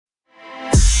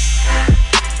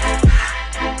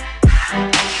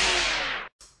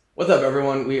What's up,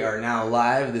 everyone? We are now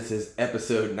live. This is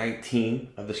episode 19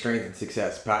 of the Strength and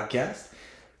Success podcast,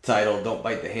 titled Don't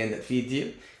Bite the Hand That Feeds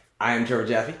You. I am Trevor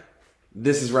Jaffe.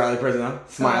 This is Riley President,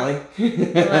 smiling.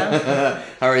 Hello.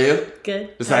 How are you?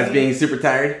 Good. Besides being super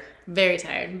tired? Very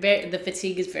tired. The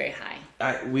fatigue is very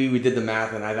high. We did the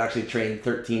math, and I've actually trained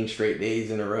 13 straight days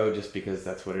in a row just because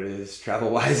that's what it is,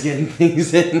 travel-wise, getting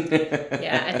things in.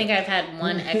 Yeah, I think I've had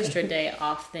one extra day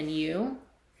off than you.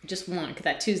 Just one, because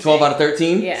that Tuesday. 12 out of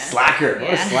 13? Yeah. Slacker.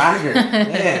 What a slacker.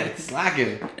 Man,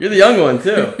 slacking. You're the young one,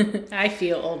 too. I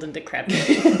feel old and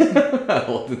decrepit.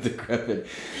 Old and decrepit.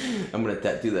 I'm going to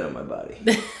tattoo that on my body.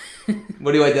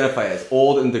 What do you identify as?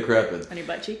 Old and decrepit. On your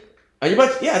butt cheek? On your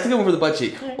butt? Yeah, it's a good one for the butt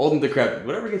cheek. Okay. Old and decrepit.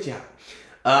 Whatever gets you hot.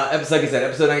 Like I said,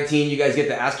 episode 19, you guys get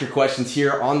to ask your questions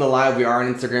here on the live. We are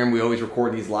on Instagram. We always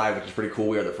record these live, which is pretty cool.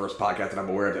 We are the first podcast that I'm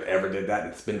aware of that ever did that.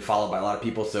 It's been followed by a lot of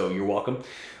people, so you're welcome.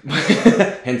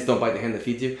 Hence, don't bite the hand that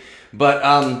feeds you.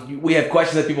 But we have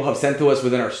questions that people have sent to us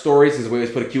within our stories, because we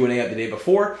always put a Q&A up the day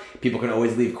before. People can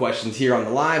always leave questions here on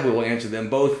the live. We will answer them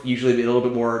both. Usually a little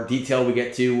bit more detail we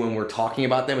get to when we're talking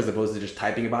about them, as opposed to just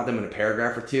typing about them in a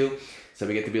paragraph or two. So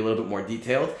we get to be a little bit more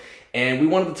detailed. And we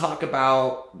wanted to talk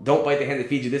about Don't Bite the Hand That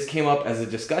Feeds You. This came up as a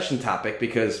discussion topic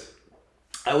because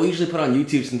I will usually put on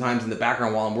YouTube sometimes in the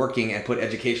background while I'm working and put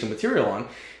educational material on.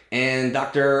 And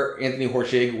Dr. Anthony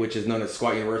Horschig, which is known as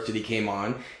Squat University, came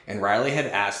on. And Riley had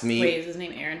asked me... Wait, is his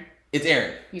name Aaron? It's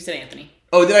Aaron. You said Anthony.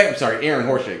 Oh, did I? I'm sorry. Aaron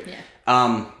Horschig. Yeah.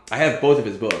 I have both of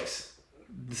his books.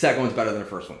 The second one's better than the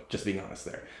first one, just being honest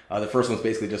there. The first one's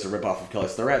basically just a ripoff of Kelly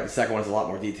Starrett. The second one has a lot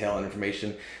more detail and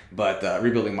information, but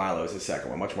Rebuilding Milo is his second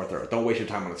one, much more thorough. Don't waste your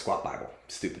time on the squat Bible.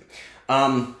 Stupid.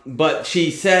 But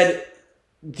she said,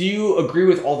 do you agree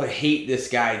with all the hate this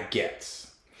guy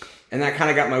gets? And that kind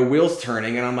of got my wheels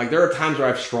turning, and I'm like, there are times where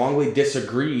I've strongly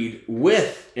disagreed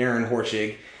with Aaron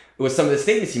Horschig with some of the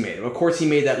statements he made. Of course, he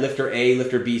made that lifter A,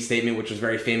 lifter B statement, which was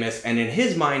very famous. And in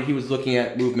his mind, he was looking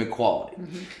at movement quality.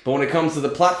 Mm-hmm. But when it comes to the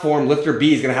platform, lifter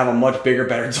B is going to have a much bigger,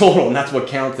 better total. And that's what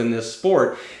counts in this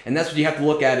sport. And that's what you have to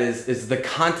look at is the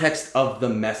context of the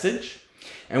message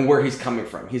and where he's coming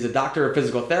from. He's a doctor of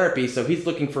physical therapy, so he's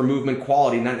looking for movement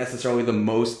quality, not necessarily the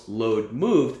most load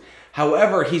moved.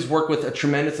 However, he's worked with a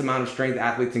tremendous amount of strength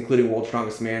athletes, including World's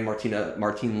Strongest Man, Martin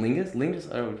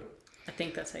Lingus? I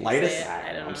think that's how you Lightus? say it.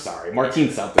 I don't know. I'm sorry.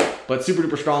 Martin something. But super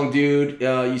duper strong dude.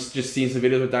 You've just seen some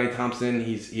videos with Donnie Thompson.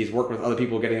 He's worked with other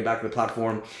people getting it back to the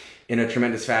platform in a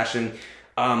tremendous fashion.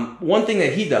 One thing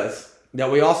that he does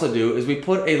that we also do is we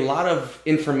put a lot of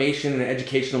information and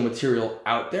educational material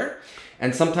out there.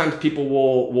 And sometimes people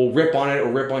will rip on it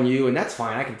or rip on you, and that's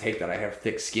fine. I can take that. I have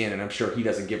thick skin, and I'm sure he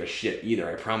doesn't give a shit either.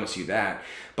 I promise you that.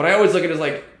 But I always look at it as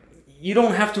like, you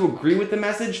don't have to agree with the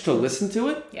message to listen to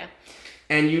it. Yeah.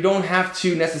 And you don't have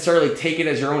to necessarily take it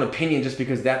as your own opinion just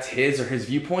because that's his or his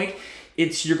viewpoint.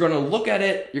 You're going to look at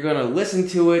it, you're going to listen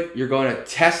to it, you're going to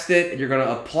test it, you're going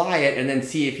to apply it, and then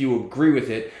see if you agree with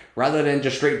it, rather than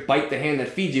just straight bite the hand that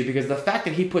feeds you. Because the fact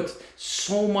that he puts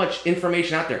so much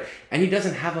information out there, and he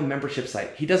doesn't have a membership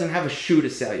site, he doesn't have a shoe to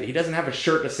sell you, he doesn't have a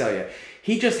shirt to sell you,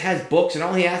 he just has books, and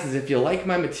all he asks is, if you like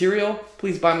my material,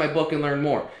 please buy my book and learn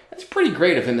more. That's pretty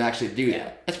great of him to actually do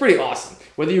that. That's pretty awesome,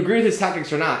 whether you agree with his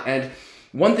tactics or not. And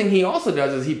one thing he also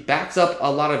does is he backs up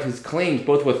a lot of his claims,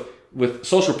 both with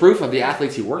social proof of the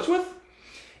athletes he works with.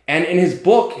 And in his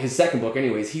book, his second book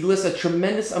anyways, he lists a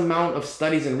tremendous amount of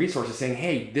studies and resources saying,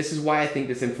 hey, this is why I think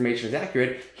this information is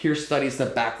accurate. Here's studies to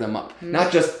back them up. Mm-hmm.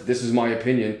 Not just, this is my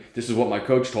opinion, this is what my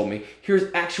coach told me.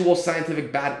 Here's actual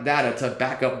scientific data to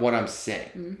back up what I'm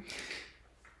saying.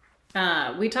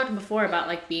 Mm-hmm. We talked before about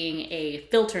like being a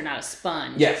filter, not a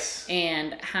sponge. Yes.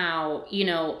 And how,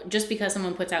 just because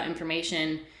someone puts out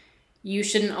information, you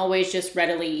shouldn't always just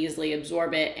readily, easily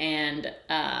absorb it and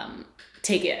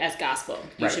take it as gospel.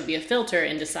 You should be a filter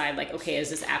and decide like, okay, is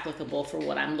this applicable for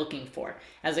what I'm looking for?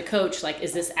 As a coach, like,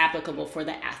 is this applicable for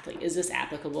the athlete? Is this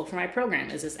applicable for my program?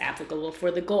 Is this applicable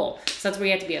for the goal? So that's where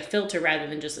you have to be a filter rather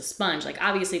than just a sponge. Like,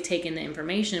 obviously take in the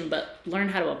information, but learn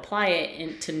how to apply it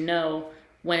and to know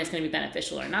when it's going to be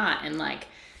beneficial or not. And like,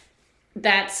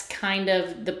 that's kind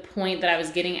of the point that I was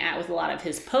getting at with a lot of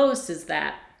his posts, is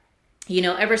that,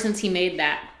 ever since he made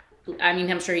that, I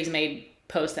mean, I'm sure he's made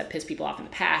posts that piss people off in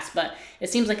the past, but it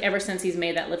seems like ever since he's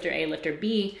made that lifter A, lifter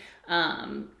B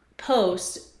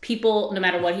post, people, no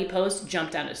matter what he posts,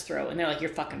 jump down his throat and they're like, you're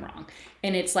fucking wrong.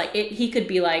 And it's like, he could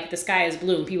be like, the sky is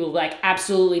blue, and people will be like,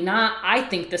 absolutely not, I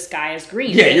think the sky is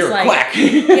green. Yeah, and you're a quack.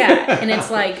 Yeah, and it's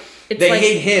like, it's they like,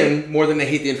 hate him more than they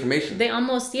hate the information. They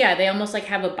almost like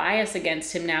have a bias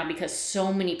against him now because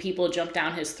so many people jump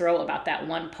down his throat about that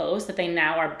one post that they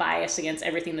now are biased against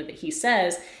everything that he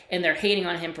says, and they're hating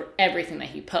on him for everything that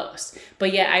he posts.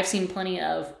 But yeah, I've seen plenty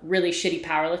of really shitty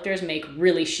powerlifters make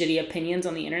really shitty opinions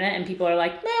on the internet, and people are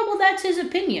like, "Yeah, well, that's his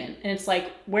opinion," and it's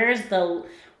like,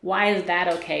 why is that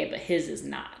okay, but his is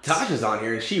not? Tasha's on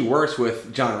here, and she works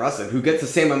with John Russin, who gets the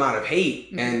same amount of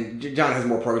hate. And John has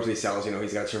more programs he sells. You know,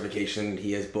 he's got certification,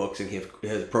 he has books, and he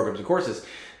has programs and courses.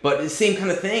 But the same kind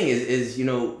of thing is you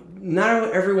know,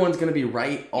 not everyone's going to be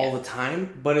right all the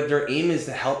time. But if their aim is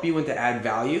to help you and to add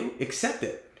value, accept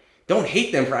it. Don't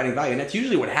hate them for adding value. And that's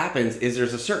usually what happens. Is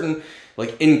there's a certain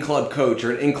like in-club coach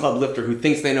or an in-club lifter who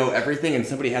thinks they know everything, and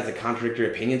somebody has a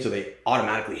contradictory opinion, so they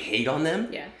automatically hate on them.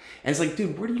 Yeah. And it's like,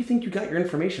 dude, where do you think you got your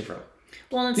information from?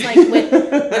 Well, it's like with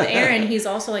Aaron, he's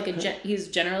also like he's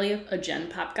generally a Gen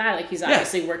Pop guy. Like he's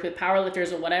obviously worked with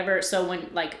powerlifters or whatever. So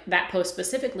when like that post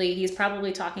specifically, he's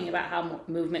probably talking about how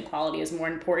movement quality is more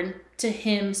important to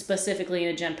him specifically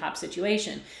in a Gen Pop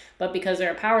situation. But because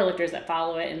there are powerlifters that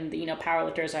follow it, and you know,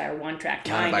 powerlifters are one-track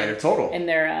mind, and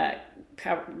they're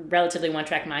relatively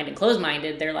one-track mind and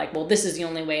closed-minded, they're like, well, this is the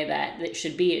only way that it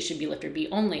should be. It should be lifter B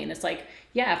only. And it's like,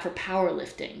 yeah, for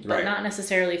powerlifting, but not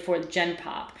necessarily for Gen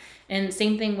Pop. And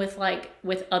same thing with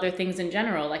other things in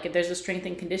general. Like if there's a strength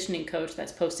and conditioning coach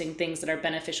that's posting things that are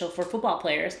beneficial for football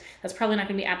players, that's probably not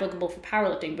going to be applicable for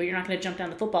powerlifting. But you're not going to jump down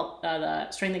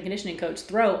the strength and conditioning coach's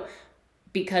throat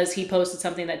because he posted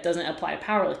something that doesn't apply to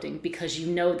powerlifting, because you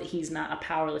know that he's not a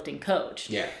powerlifting coach.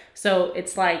 Yeah. So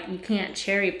it's like you can't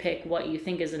cherry pick what you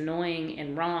think is annoying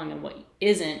and wrong and what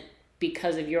isn't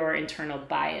because of your internal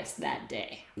bias that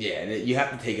day. Yeah, and you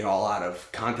have to take it all out of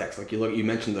context. Like you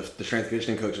mentioned the strength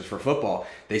conditioning coaches for football.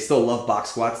 They still love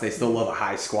box squats. They still love a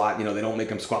high squat. You know, they don't make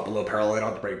them squat below parallel. They don't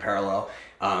have to break parallel.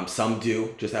 Some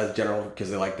do, just as general, because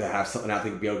they like to have an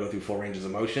athlete be able to go through full ranges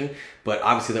of motion. But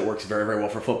obviously that works very, very well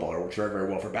for football. It works very, very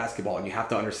well for basketball. And you have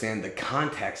to understand the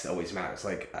context always matters.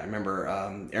 Like I remember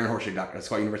Aaron Horschig at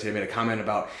Squat University made a comment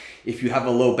about if you have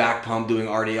a low back pump doing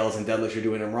RDLs and deadlifts, you're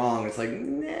doing them wrong. It's like,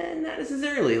 nah, not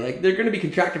necessarily. Like they're going to be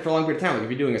contracted for a long period of time. Like if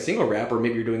you're doing a single rep, or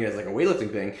maybe you're doing it as like a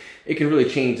weightlifting thing, it can really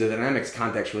change. The dynamics,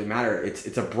 context really matter.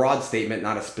 It's a broad statement,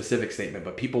 not a specific statement.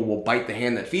 But people will bite the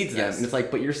hand that feeds them. And it's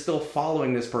like, but you're still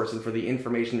following this person for the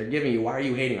information they're giving you. Why are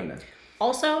you hating on them?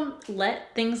 Also,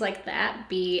 let things like that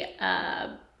be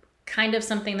kind of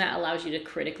something that allows you to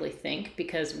critically think,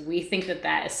 because we think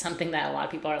that is something that a lot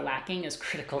of people are lacking, is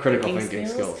critical thinking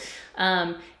skills.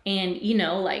 And you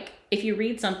know, like if you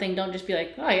read something, don't just be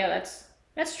like, oh yeah,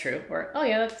 that's true, or oh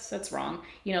yeah, that's wrong.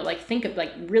 You know, like think of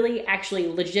like really actually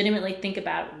legitimately think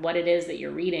about what it is that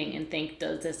you're reading and think,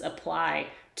 does this apply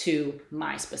to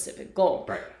my specific goal?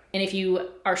 Right. And if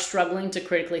you are struggling to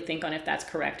critically think on if that's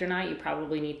correct or not, you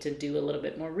probably need to do a little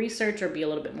bit more research or be a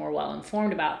little bit more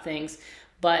well-informed about things.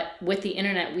 But with the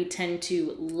internet, we tend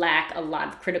to lack a lot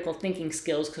of critical thinking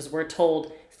skills because we're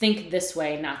told, think this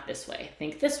way, not this way.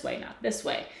 Think this way, not this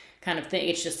way kind of thing.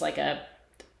 It's just like a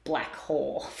black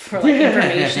hole for like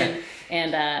information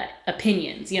and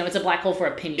opinions. You know, it's a black hole for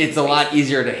opinions. It's a lot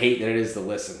easier to hate than it is to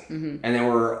listen. Mm-hmm. And then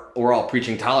we're all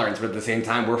preaching tolerance, but at the same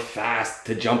time, we're fast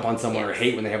to jump on someone or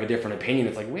hate when they have a different opinion.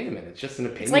 It's like, wait a minute, it's just an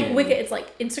opinion. It's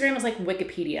like Instagram was like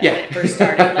Wikipedia when it first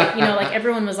started. Like, you know, like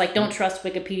everyone was like, don't trust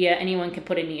Wikipedia. Anyone can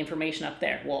put any information up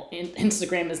there. Well,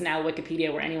 Instagram is now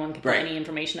Wikipedia, where anyone can put any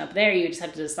information up there. You just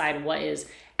have to decide what is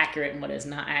accurate and what is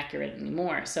not accurate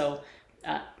anymore. So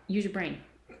use your brain.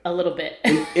 A little bit.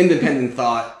 Independent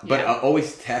thought, but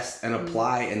always test and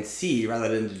apply and see, rather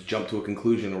than just jump to a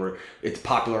conclusion where it's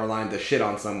popular online to shit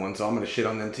on someone, so I'm going to shit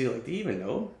on them too. Like, do you even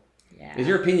know? Yeah. Is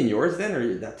your opinion yours then,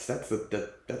 or that's the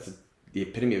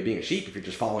epitome of being a sheep if you're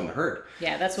just following the herd?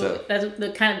 Yeah, that's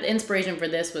the kind of the inspiration for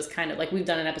this was kind of like, we've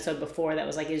done an episode before that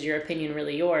was like, is your opinion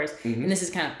really yours? Mm-hmm. And this is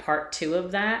kind of part 2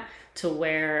 of that, to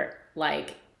where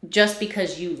like, just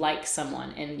because you like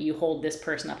someone and you hold this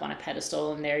person up on a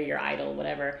pedestal and they're your idol,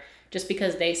 whatever, just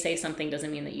because they say something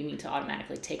doesn't mean that you need to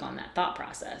automatically take on that thought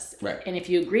process. Right. And if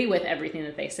you agree with everything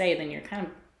that they say, then you're kind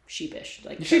of sheepish.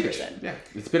 Like sheepish. Yeah.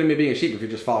 It's a bit of me being a sheep if you're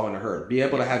just following a herd. Be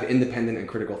able to have independent and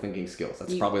critical thinking skills.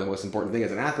 That's probably the most important thing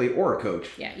as an athlete or a coach.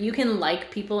 Yeah. You can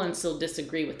like people and still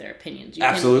disagree with their opinions.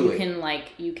 Absolutely.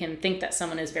 You can think that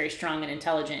someone is very strong and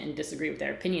intelligent and disagree with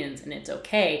their opinions, and it's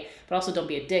okay. But also don't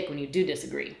be a dick when you do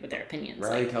disagree with their opinions.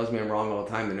 Riley tells me I'm wrong all the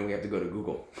time, and then we have to go to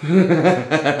Google.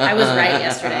 I was right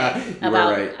yesterday. You were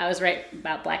right. I was right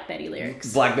about Black Betty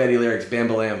lyrics. Black Betty lyrics,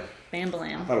 Bambalam.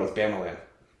 Bambalam. I thought it was Bamalam.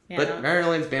 Yeah, but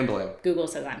Maryland's Bambalam. Google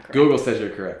says I'm correct. Google says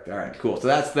you're correct. All right, cool. So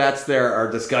that's our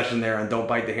discussion there on don't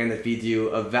bite the hand that feeds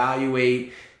you.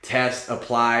 Evaluate test,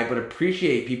 apply, but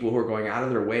appreciate people who are going out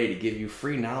of their way to give you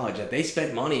free knowledge that they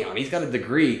spent money on. He's got a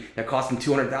degree that cost him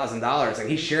 $200,000 and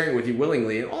he's sharing it with you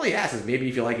willingly. And all he asks is maybe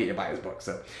if you like it, you buy his book.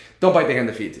 So don't bite the hand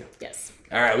that feeds you. Yes.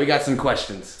 All right, we got some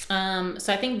questions.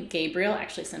 So I think Gabriel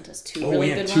actually sent us two we really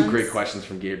have good two ones. great questions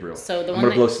from Gabriel. So I'm going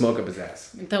to blow smoke up his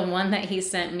ass. The one that he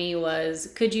sent me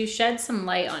was, could you shed some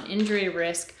light on injury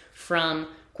risk from,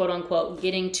 quote unquote,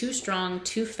 getting too strong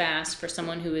too fast for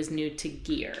someone who is new to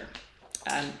gear?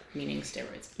 Meaning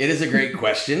steroids. It is a great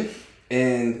question.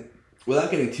 And without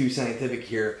getting too scientific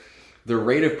here, the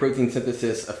rate of protein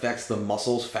synthesis affects the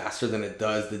muscles faster than it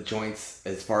does the joints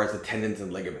as far as the tendons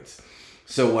and ligaments.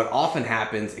 So what often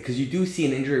happens, because you do see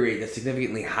an injury rate that's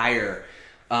significantly higher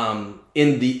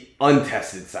in the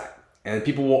untested side. And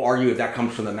people will argue if that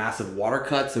comes from the massive water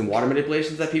cuts and water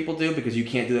manipulations that people do, because you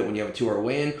can't do that when you have a 2-hour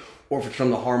weigh-in, or if it's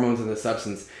from the hormones and the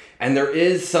substance. And there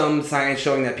is some science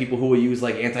showing that people who will use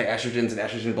like anti-estrogens and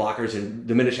estrogen blockers and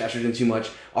diminish estrogen too much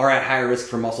are at higher risk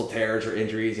for muscle tears or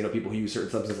injuries. You know, people who use certain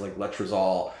substances like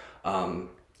letrozole,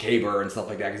 Caber and stuff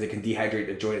like that, because it can dehydrate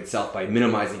the joint itself by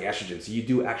minimizing estrogen. So you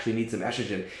do actually need some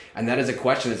estrogen. And that is a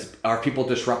question, is are people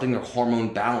disrupting their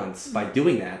hormone balance by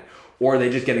doing that? Or are they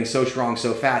just getting so strong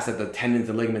so fast that the tendons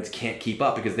and ligaments can't keep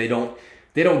up because they don't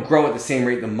grow at the same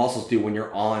rate the muscles do when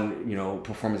you're on, you know,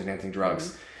 performance enhancing drugs.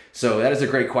 Mm-hmm. So that is a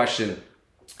great question.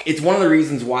 It's one of the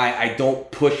reasons why I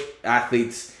don't push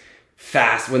athletes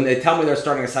fast. When they tell me they're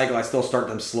starting a cycle, I still start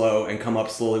them slow and come up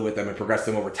slowly with them and progress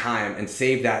them over time and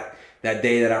save that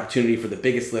day, that opportunity for the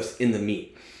biggest lifts in the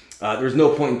meet. There's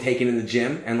no point in taking in the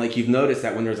gym. And like you've noticed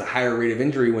that when there's a higher rate of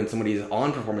injury when somebody is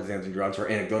on performance enhancing drugs, or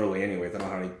anecdotally anyways, I don't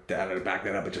have any data to back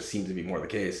that up, it just seems to be more the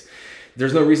case.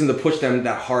 There's no reason to push them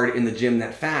that hard in the gym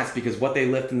that fast, because what they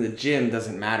lift in the gym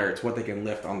doesn't matter. It's what they can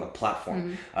lift on the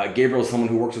platform. Mm-hmm. Gabriel's someone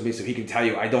who works with me, so he can tell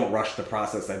you I don't rush the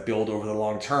process. I build over the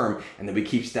long term, and then we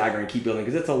keep staggering, keep building,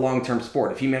 because it's a long-term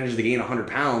sport. If he manages to gain 100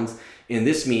 pounds in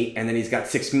this meet, and then he's got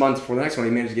 6 months before the next one,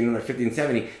 he manages to gain another 50 and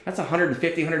 70, that's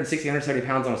 150, 160, 170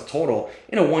 pounds on his total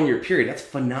in a 1-year period. That's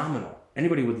phenomenal.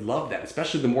 Anybody would love that,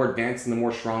 especially the more advanced and the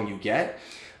more strong you get.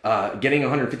 Getting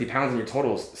 150 pounds in your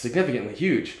total is significantly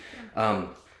huge.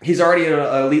 He's already an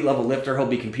elite level lifter. He'll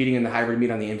be competing in the hybrid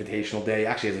meet on the Invitational Day.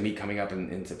 Actually has a meet coming up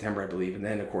in September, I believe, and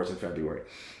then of course in February.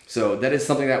 So that is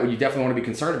something that you definitely want to be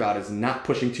concerned about, is not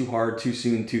pushing too hard, too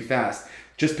soon, too fast.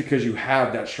 Just because you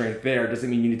have that strength there doesn't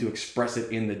mean you need to express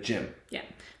it in the gym. Yeah.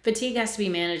 Fatigue has to be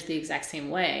managed the exact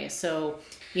same way. So,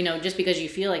 you know, just because you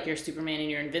feel like you're Superman and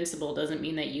you're invincible doesn't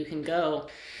mean that you can go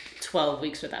 12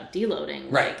 weeks without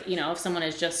deloading. Right. Like, you know, if someone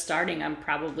is just starting, I'm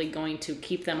probably going to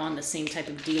keep them on the same type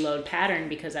of deload pattern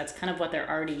because that's kind of what they're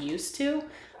already used to.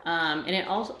 And it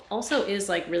also is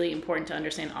like really important to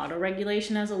understand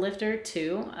auto-regulation as a lifter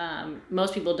too.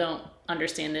 Most people don't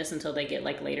understand this until they get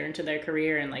like later into their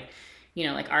career and like, you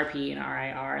know, like RP and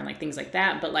RIR and like things like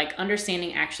that. But like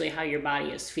understanding actually how your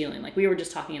body is feeling. Like we were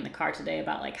just talking in the car today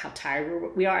about like how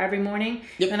tired we are every morning.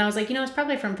 Yep. And I was like, you know, it's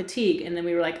probably from fatigue. And then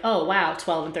we were like, oh, wow,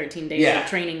 12 and 13 days of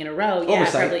training in a row. Yeah,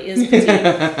 it probably is fatigue.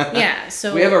 Yeah.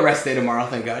 So we have a rest day tomorrow,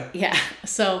 thank God. Yeah.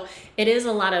 So it is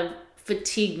a lot of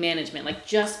fatigue management. Like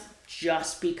just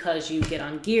because you get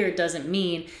on gear doesn't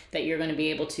mean that you're going to be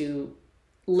able to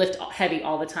lift heavy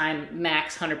all the time,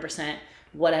 max 100%.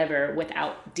 Whatever,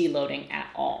 without deloading at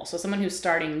all. So someone who's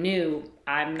starting new,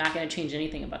 I'm not going to change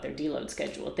anything about their deload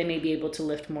schedule. They may be able to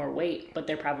lift more weight, but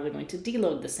they're probably going to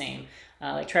deload the same.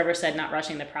 Like Trevor said, not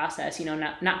rushing the process, you know,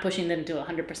 not pushing them to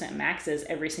 100% maxes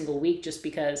every single week just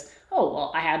because, oh,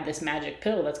 well, I have this magic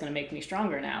pill that's going to make me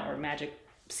stronger now, or magic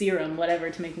serum, whatever,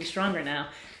 to make me stronger now.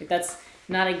 Like that's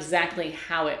not exactly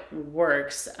how it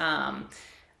works.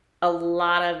 A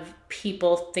lot of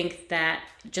people think that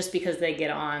just because they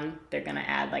get on, they're going to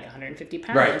add like 150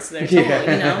 pounds to their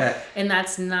total, you know? And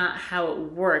that's not how it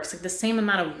works. Like the same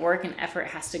amount of work and effort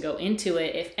has to go into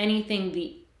it. If anything,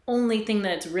 the only thing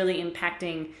that's really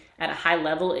impacting at a high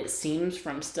level, it seems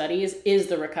from studies, is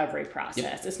the recovery process.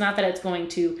 Yep. It's not that it's going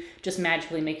to just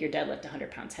magically make your deadlift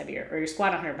 100 pounds heavier or your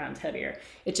squat 100 pounds heavier.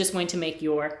 It's just going to make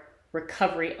your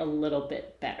recovery a little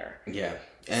bit better. Yeah.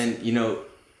 And, you know,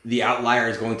 the outlier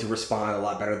is going to respond a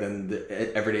lot better than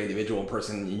the everyday individual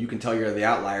person. You can tell you're the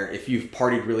outlier if you've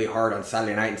partied really hard on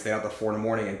Saturday night and stayed out till 4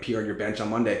 a.m. and PR'd your bench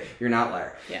on Monday. You're an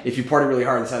outlier. Yeah. If you partied really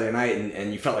hard on Saturday night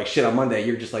and you felt like shit on Monday,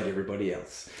 you're just like everybody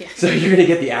else. Yeah. So you're gonna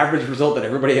get the average result that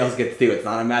everybody else gets too. It's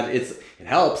not a magic. It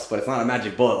helps, but it's not a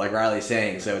magic bullet like Riley's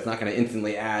saying. So it's not gonna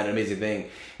instantly add an amazing thing.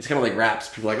 It's kind of like wraps.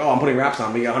 People are like, oh, I'm putting wraps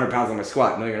on. We got 100 pounds on my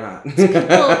squat. No, you're not. You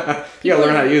gotta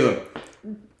learn how to use them.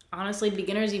 honestly,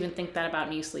 beginners even think that about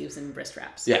knee sleeves and wrist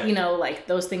wraps. Yeah. You know, like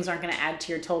those things aren't going to add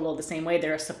to your total the same way.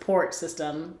 They're a support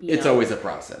system. It's always a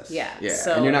process. Yeah. Yeah.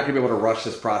 So, and you're not going to be able to rush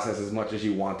this process as much as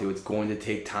you want to. It's going to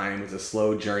take time. It's a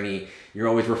slow journey. You're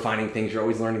always refining things. You're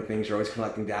always learning things. You're always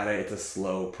collecting data. It's a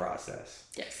slow process.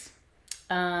 Yes.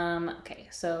 Okay.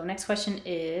 So next question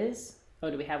is,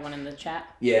 do we have one in the chat?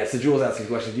 Yeah. So Jules asking a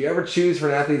question. Do you ever choose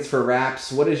for athletes for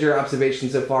wraps? What is your observation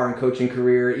so far in coaching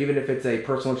career? Even if it's a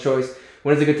personal choice,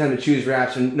 when is a good time to choose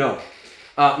wraps? And no.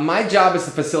 My job is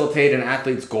to facilitate an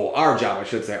athlete's goal. Our job, I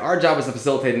should say. Our job is to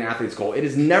facilitate an athlete's goal. It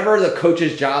is never the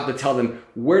coach's job to tell them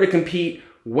where to compete,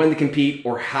 when to compete,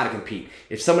 or how to compete.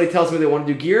 If somebody tells me they want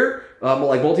to do gear,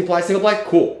 like multiply, single ply,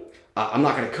 cool. I'm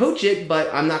not going to coach it,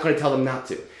 but I'm not going to tell them not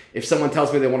to. If someone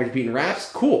tells me they want to compete in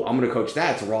wraps, cool. I'm going to coach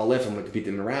that. It's a raw lift. I'm going to compete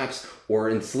them in wraps or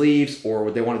in sleeves,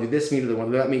 or they want to do this meet or they want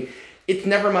to do that meet. It's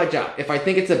never my job. If I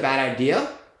think it's a bad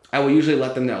idea, I will usually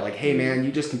let them know, like, hey man,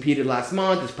 you just competed last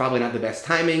month. It's probably not the best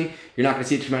timing. You're not going to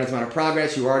see a tremendous amount of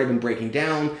progress. You've already been breaking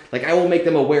down. Like, I will make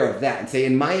them aware of that and say,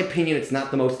 in my opinion, it's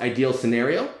not the most ideal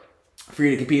scenario for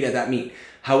you to compete at that meet.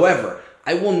 However,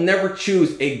 I will never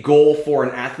choose a goal for an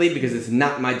athlete because it's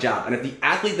not my job. And if the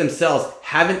athlete themselves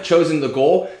haven't chosen the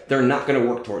goal, they're not going to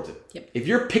work towards it. Yep. If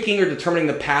you're picking or determining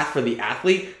the path for the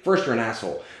athlete, first, you're an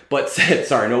asshole. But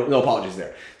sorry, no apologies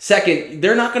there. Second,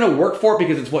 they're not going to work for it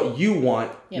because it's what you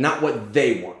want, not what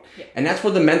they want. Yep. And that's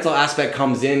where the mental aspect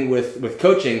comes in with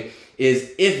coaching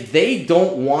is if they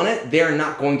don't want it, they're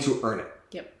not going to earn it.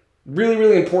 Yep. Really,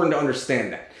 really important to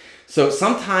understand that. So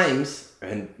sometimes,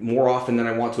 and more often than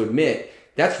I want to admit,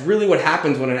 that's really what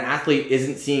happens when an athlete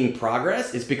isn't seeing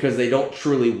progress is because they don't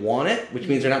truly want it, which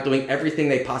means they're not doing everything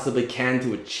they possibly can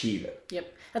to achieve it.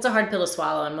 Yep. That's a hard pill to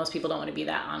swallow, and most people don't want to be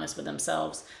that honest with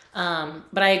themselves.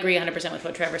 But I agree 100% with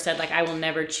what Trevor said. Like, I will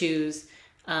never choose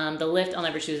the lift. I'll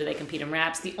never choose that they compete in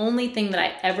wraps. The only thing that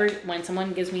I ever, when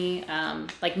someone gives me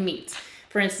like meets,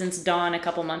 for instance, Dawn a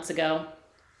couple months ago,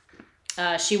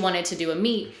 she wanted to do a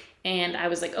meet, and I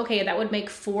was like, okay, that would make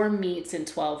 4 meets in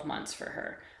 12 months for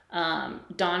her.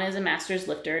 Dawn is a master's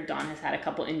lifter. Dawn has had a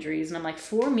couple injuries, and I'm like,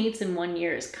 4 meets in 1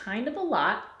 year is kind of a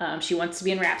lot. She wants to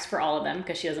be in wraps for all of them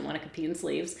because she doesn't want to compete in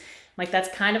sleeves. Like, that's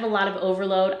kind of a lot of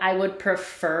overload. I would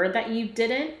prefer that you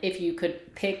didn't. If you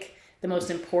could pick the most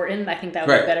important, I think that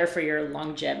would be better for your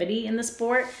longevity in the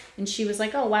sport. And she was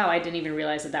like, oh wow, I didn't even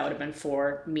realize that would have been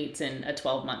 4 meets in a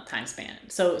 12-month time span.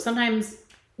 So sometimes,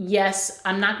 yes,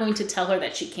 I'm not going to tell her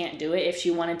that she can't do it. If she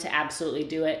wanted to absolutely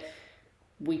do it,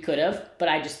 we could have, but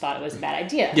I just thought it was a bad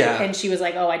idea. Yeah. And she was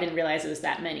like, oh, I didn't realize it was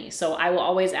that many. So I will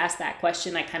always ask that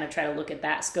question. I kind of try to look at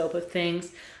that scope of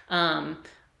things.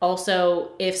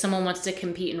 Also, if someone wants to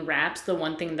compete in wraps, the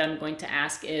one thing that I'm going to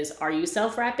ask is, are you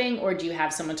self-wrapping or do you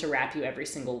have someone to wrap you every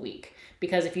single week?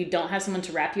 Because if you don't have someone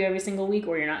to wrap you every single week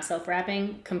or you're not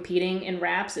self-wrapping, competing in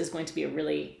wraps is going to be a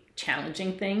really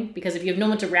challenging thing, because if you have no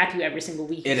one to wrap you every single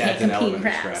week, you can't adds an compete in element of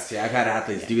wraps. stress. Yeah, I've had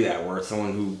athletes do that where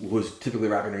someone who's typically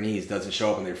wrapping their knees doesn't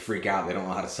show up and they freak out. They don't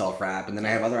know how to self-wrap. And then I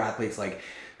have other athletes like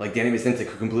Danny Vicintic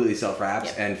who completely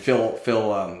self-wraps, and Phil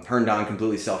Herndon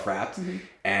completely self-wrapped.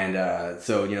 And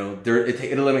so, you know, it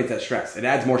eliminates that stress. It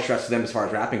adds more stress to them as far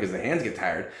as wrapping because the hands get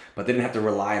tired, but they didn't have to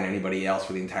rely on anybody else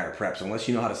for the entire prep. So unless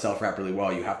you know how to self-wrap really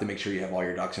well, you have to make sure you have all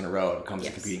your ducks in a row when it comes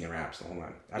to competing in wraps the whole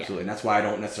time. Absolutely. And that's why I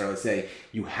don't necessarily say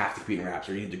you have to compete in wraps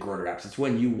or you need to grow to wraps. It's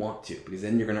when you want to, because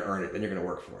then you're going to earn it. Then you're going to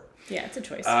work for it. Yeah, it's a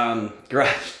choice.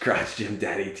 Garage Gym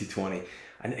Daddy 220.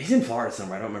 He's in Florida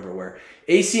somewhere. I don't remember where.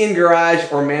 AC in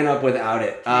garage or man up without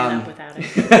it. Man up without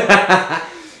it.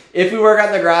 If we work out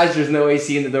in the garage, there's no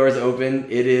AC and the door's open.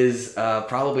 It is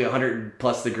probably 100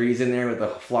 plus degrees in there with the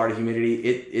Florida humidity.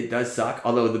 It does suck.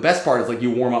 Although the best part is like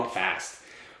you warm up fast.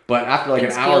 But after like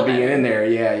an hour being in there,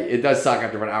 yeah, it does suck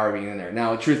after an hour being in there.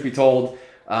 Now, truth be told,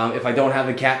 if I don't have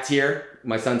the cats here,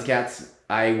 my son's cats,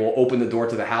 I will open the door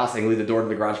to the house and leave the door to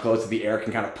the garage closed so the air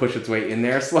can kind of push its way in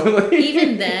there slowly.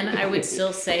 Even then, I would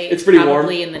still say it's pretty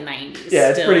probably warm. in the 90s. Yeah,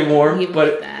 it's pretty warm,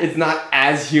 but like it's not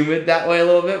as humid that way a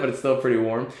little bit, but it's still pretty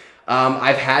warm.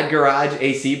 I've had garage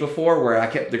AC before where I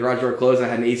kept the garage door closed and I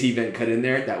had an AC vent cut in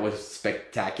there. That was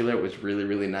spectacular. It was really,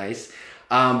 really nice.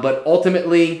 But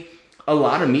ultimately, a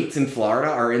lot of meets in Florida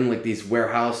are in like these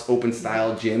warehouse open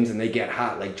style gyms and they get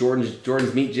hot. Like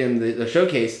Jordan's meat gym, the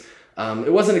showcase,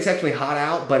 it wasn't exceptionally hot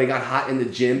out, but it got hot in the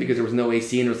gym because there was no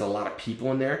AC and there was a lot of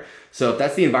people in there. So if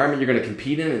that's the environment you're going to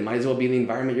compete in, it might as well be the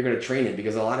environment you're going to train in,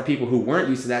 because a lot of people who weren't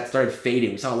used to that started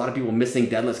fading. We saw a lot of people missing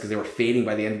deadlifts because they were fading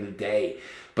by the end of the day.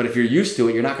 But if you're used to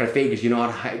it, you're not going to fade because you know how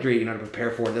to hydrate, you know how to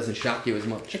prepare for it. It doesn't shock you as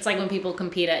much. It's like when people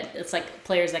compete it's like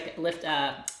players that lift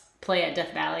play at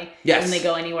Death Valley. Yes. When they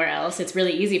go anywhere else, it's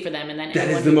really easy for them. And then that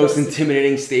is the most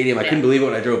intimidating stadium. I couldn't believe it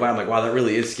when I drove by. I'm like, wow, that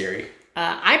really is scary.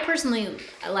 I personally,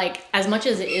 like, as much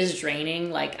as it is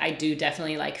draining, like, I do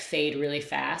definitely, like, fade really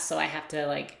fast. So I have to,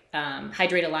 like,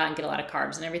 hydrate a lot and get a lot of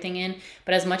carbs and everything in.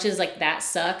 But as much as, like, that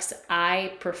sucks,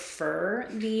 I prefer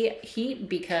the heat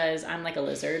because I'm like a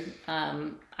lizard.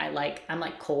 I'm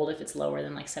like cold if it's lower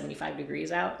than, like, 75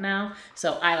 degrees out now.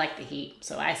 So I like the heat.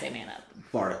 So I say man up.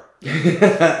 Florida.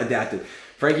 Adapted.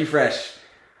 Frankie Fresh.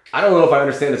 I don't know if I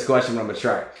understand this question, but I'm going to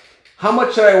try. How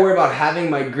much should I worry about having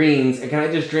my greens, and can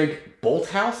I just drink Bolt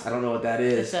House? I don't know what that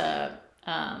is.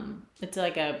 It's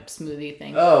like a smoothie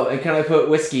thing. Oh, and can I put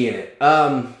whiskey in it?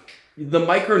 The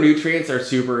micronutrients are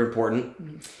super important.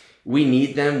 Mm-hmm. We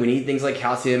need them. We need things like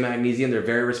calcium, magnesium. They're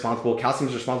very responsible. Calcium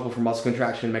is responsible for muscle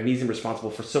contraction. Magnesium is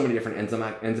responsible for so many different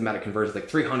enzymatic conversions, like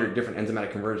 300 different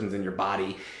enzymatic conversions in your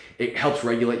body. It helps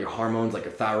regulate your hormones, like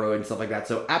your thyroid and stuff like that.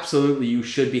 So absolutely, you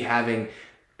should be having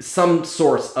some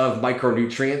source of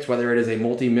micronutrients, whether it is a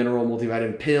multi-mineral,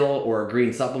 multivitamin pill or a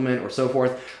green supplement or so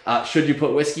forth. Should you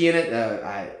put whiskey in it?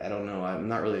 I don't know. I'm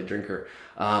not really a drinker.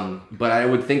 But I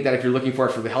would think that if you're looking for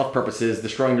it for the health purposes,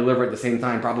 destroying your liver at the same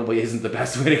time probably isn't the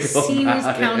best way to go. Seems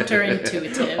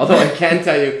counterintuitive. Although I can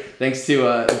tell you, thanks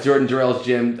to Jordan Jarrell's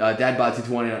gym,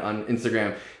 DadBod220 on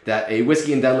Instagram, that a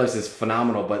whiskey and deadlifts is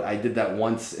phenomenal. But I did that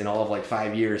once in all of like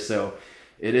 5 years, so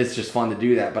it is just fun to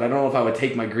do that. But I don't know if I would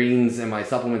take my greens and my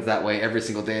supplements that way every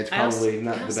single day. It's probably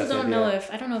not the best idea.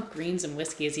 I don't know if greens and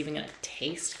whiskey is even going to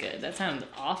taste good. That sounds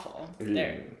awful.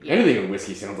 Anything in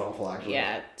whiskey sounds awful, actually.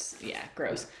 Yeah,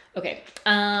 gross. Okay.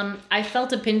 I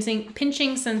felt a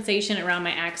pinching sensation around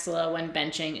my axilla when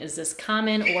benching. Is this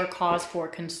common or cause for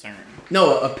concern?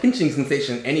 No, a pinching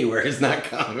sensation anywhere is not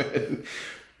common.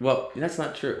 Well, that's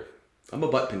not true. I'm a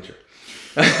butt pincher.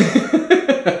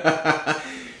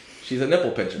 She's a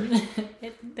nipple pincher.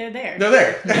 They're there.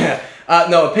 They're there.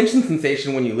 No, a pinching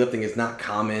sensation when you're lifting is not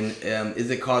common. Is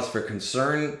it cause for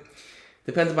concern?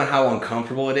 Depends upon how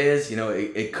uncomfortable it is. You know,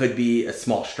 it could be a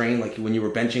small strain. Like when you were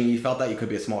benching, you felt that. You could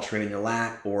be a small strain in your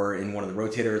lat or in one of the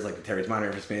rotators, like the teres minor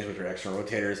or Spanish, which are external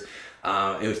rotators.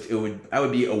 I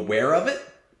would be aware of it,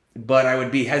 but I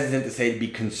would be hesitant to say to be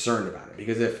concerned about it.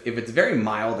 Because if it's very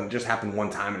mild and it just happened one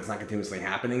time and it's not continuously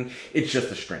happening, it's just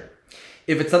a strain.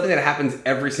 If it's something that happens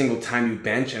every single time you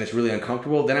bench and it's really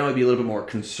uncomfortable, then I would be a little bit more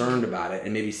concerned about it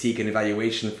and maybe seek an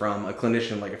evaluation from a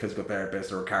clinician like a physical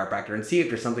therapist or a chiropractor and see if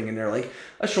there's something in there like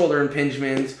a shoulder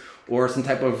impingement or some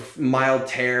type of mild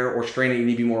tear or strain that you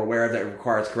need to be more aware of that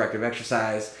requires corrective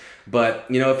exercise. But,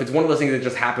 you know, if it's one of those things that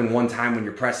just happened one time when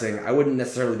you're pressing, I wouldn't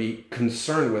necessarily be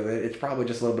concerned with it. It's probably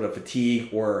just a little bit of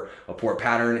fatigue or a poor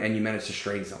pattern and you managed to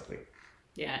strain something.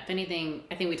 Yeah, if anything,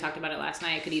 I think we talked about it last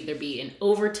night. It could either be an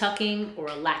over-tucking or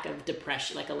a lack of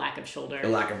depression, like a lack of shoulder. A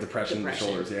lack of depression in the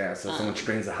shoulders, yeah. So someone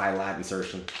strains a high lat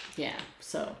insertion. Yeah,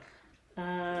 so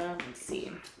let's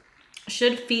see.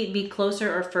 Should feet be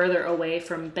closer or further away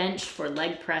from bench for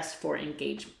leg press for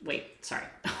engagement? Wait, sorry.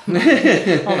 Hold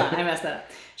on, I messed that up.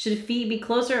 Should feet be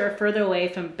closer or further away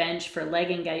from bench for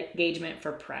leg engagement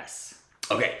for press?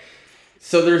 Okay.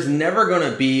 So there's never going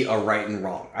to be a right and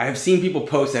wrong. I have seen people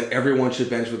post that everyone should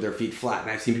bench with their feet flat.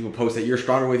 And I've seen people post that you're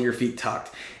stronger with your feet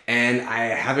tucked. And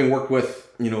having worked with,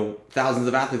 thousands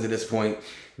of athletes at this point,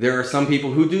 there are some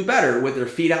people who do better with their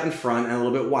feet out in front and a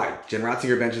little bit wide. Jen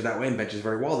Ratzinger benches that way and benches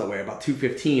very well that way, about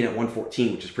 215 at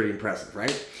 114, which is pretty impressive,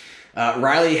 right?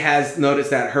 Riley has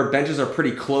noticed that her benches are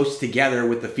pretty close together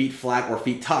with the feet flat or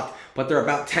feet tucked, but they're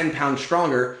about 10 pounds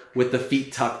stronger with the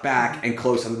feet tucked back and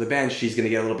close under the bench. She's going to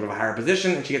get a little bit of a higher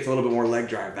position, and she gets a little bit more leg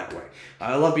drive that way.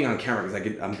 I love being on camera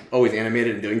because I'm always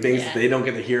animated and doing things they don't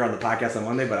get to hear on the podcast on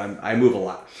Monday, but I move a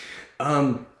lot.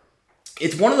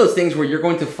 It's one of those things where you're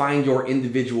going to find your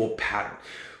individual pattern,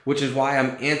 which is why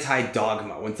I'm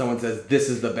anti-dogma. When someone says, this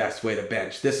is the best way to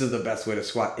bench, this is the best way to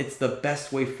squat, it's the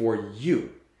best way for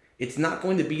you. It's not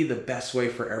going to be the best way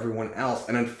for everyone else.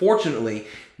 And unfortunately,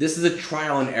 this is a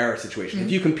trial and error situation. Mm-hmm.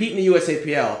 If you compete in the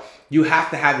USAPL, you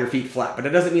have to have your feet flat, but it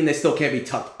doesn't mean they still can't be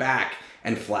tucked back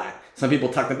and flat. Some people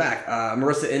tuck them back.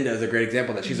 Marissa Inda is a great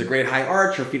example of that. She's a great high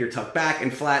arch. Her feet are tucked back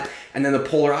and flat. And then the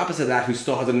polar opposite of that, who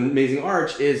still has an amazing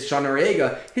arch, is Sean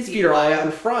Noriega. His feet are all out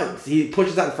in front. He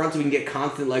pushes out in front so we can get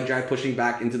constant leg drive pushing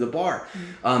back into the bar.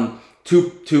 Mm-hmm.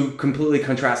 Two completely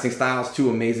contrasting styles,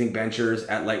 two amazing benchers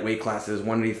at lightweight classes,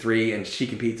 183, and she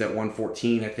competes at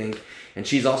 114, I think. And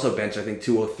she's also benched, I think,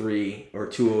 203 or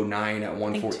 209 at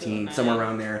 114, somewhere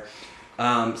around there.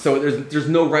 So there's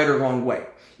no right or wrong way.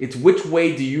 It's which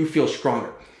way do you feel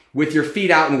stronger? With your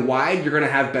feet out and wide, you're going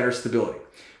to have better stability.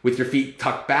 With your feet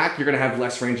tucked back, you're going to have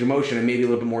less range of motion and maybe a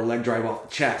little bit more leg drive off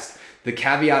the chest. The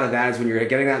caveat of that is when you're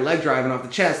getting that leg drive and off the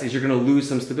chest is you're going to lose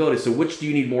some stability. So which do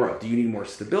you need more of? Do you need more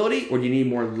stability or do you need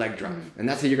more leg drive? Mm-hmm. And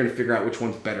that's how you're going to figure out which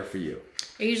one's better for you.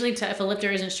 I usually, if a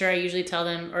lifter isn't sure, I usually tell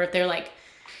them, or if they're like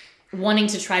wanting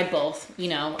to try both, you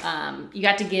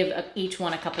got to give each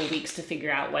one a couple weeks to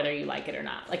figure out whether you like it or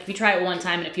not. Like if you try it one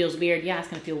time and it feels weird, it's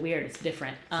going to feel weird. It's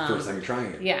different. First time you're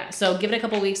trying it. Yeah. So give it a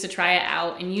couple weeks to try it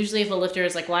out. And usually if a lifter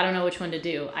is like, well, I don't know which one to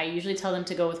do, I usually tell them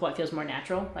to go with what feels more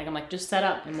natural. Like I'm like, just set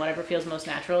up and whatever feels most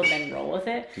natural, then roll with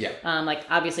it. Yeah. Like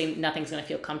obviously nothing's going to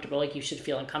feel comfortable. Like you should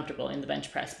feel uncomfortable in the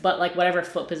bench press, but like whatever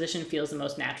foot position feels the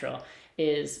most natural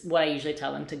is what I usually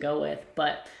tell them to go with.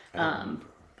 But,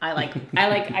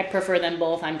 I prefer them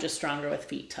both. I'm just stronger with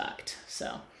feet tucked.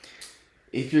 So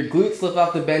if your glutes lift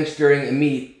off the bench during a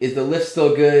meet, is the lift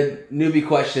still good? Newbie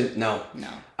question. No.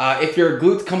 If your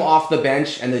glutes come off the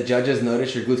bench and the judges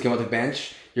notice your glutes come off the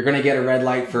bench, you're going to get a red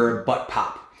light for butt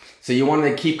pop. So you want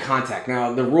to keep contact.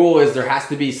 Now, the rule is there has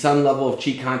to be some level of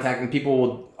cheek contact, and people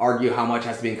will argue how much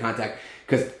has to be in contact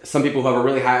because some people who have a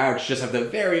really high arch just have the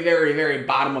very, very, very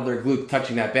bottom of their glute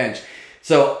touching that bench.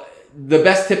 So the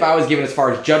best tip I was given as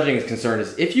far as judging is concerned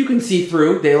is if you can see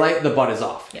through daylight, the butt is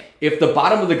off. Yep. If the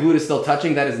bottom of the glute is still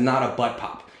touching, that is not a butt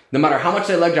pop. No matter how much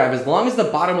they leg drive, as long as the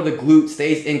bottom of the glute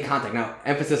stays in contact. Now,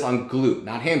 emphasis on glute,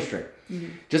 not hamstring.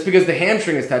 Mm-hmm. Just because the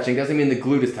hamstring is touching doesn't mean the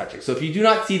glute is touching. So if you do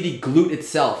not see the glute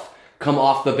itself come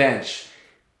off the bench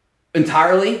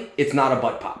entirely, it's not a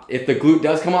butt pop. If the glute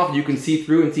does come off, you can see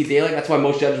through and see daylight. That's why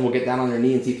most judges will get down on their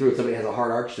knee and see through if somebody has a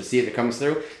hard arch to see if it comes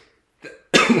through.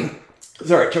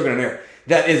 Sorry, choking on air.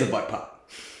 That is a butt pop.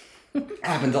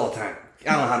 Happens all the time. I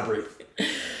don't know how to breathe.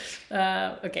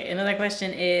 Okay, another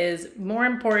question is, more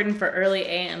important for early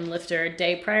AM lifter,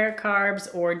 day prior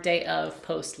carbs or day of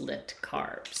post-lift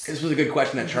carbs? This was a good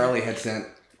question that Charlie had sent.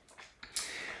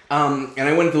 And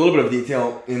I went into a little bit of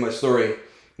detail in my story.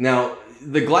 Now,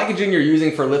 the glycogen you're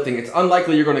using for lifting, it's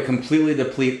unlikely you're going to completely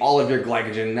deplete all of your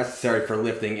glycogen necessary for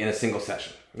lifting in a single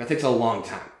session. That takes a long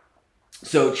time.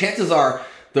 So chances are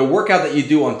the workout that you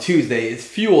do on Tuesday is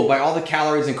fueled by all the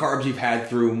calories and carbs you've had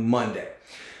through Monday.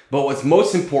 But what's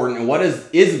most important and what is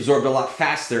absorbed a lot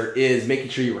faster is making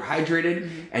sure you're hydrated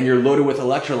and you're loaded with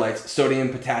electrolytes, sodium,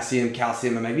 potassium,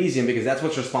 calcium, and magnesium, because that's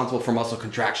what's responsible for muscle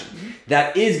contraction.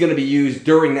 That is going to be used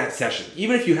during that session.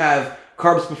 Even if you have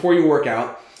carbs before you work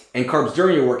out and carbs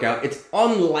during your workout, it's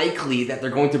unlikely that they're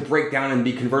going to break down and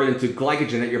be converted into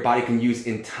glycogen that your body can use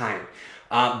in time.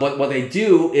 But what they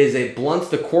do is it blunts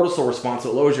the cortisol response,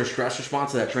 so it lowers your stress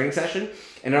response to that training session,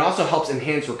 and it also helps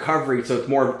enhance recovery, so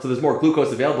there's more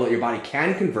glucose available that your body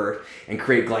can convert and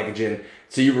create glycogen,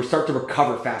 so you will start to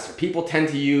recover faster. People tend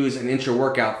to use an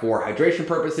intra-workout for hydration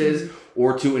purposes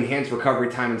or to enhance recovery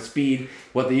time and speed,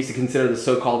 what they used to consider the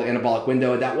so-called anabolic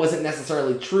window. That wasn't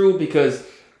necessarily true because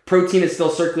protein is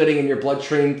still circulating in your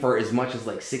bloodstream for as much as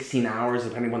like 16 hours,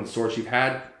 depending on the source you've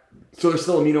had. So there's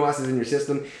still amino acids in your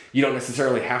system. You don't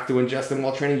necessarily have to ingest them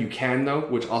while training. You can though,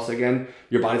 which also again,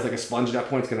 your body's like a sponge at that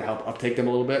point. It's going to help uptake them a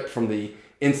little bit from the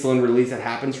insulin release that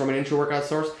happens from an intra-workout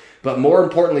source. But more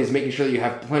importantly is making sure that you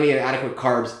have plenty of adequate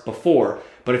carbs before.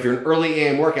 But if you're an early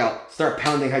AM workout, start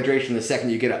pounding hydration the second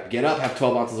you get up. Get up, have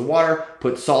 12 ounces of water,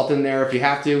 put salt in there if you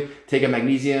have to, take a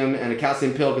magnesium and a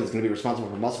calcium pill because it's going to be responsible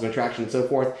for muscle contraction and so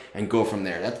forth, and go from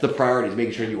there. That's the priority, is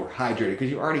making sure you are hydrated because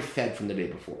you already fed from the day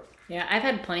before. Yeah, I've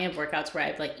had plenty of workouts where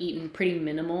I've like eaten pretty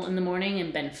minimal in the morning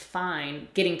and been fine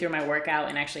getting through my workout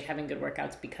and actually having good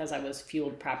workouts because I was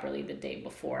fueled properly the day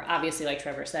before. Obviously, like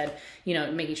Trevor said,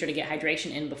 making sure to get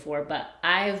hydration in before, but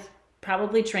I've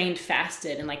probably trained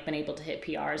fasted and like been able to hit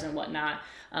PRs and whatnot.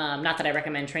 Not that I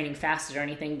recommend training fasted or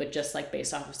anything, but just like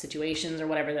based off of situations or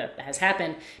whatever that has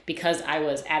happened, because I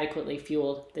was adequately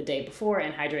fueled the day before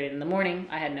and hydrated in the morning,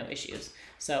 I had no issues.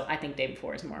 So I think day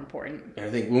before is more important. And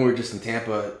I think when we were just in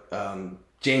Tampa,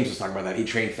 James was talking about that. He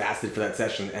trained fasted for that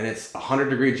session, and it's a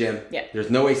 100-degree gym. Yeah.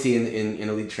 There's no AC in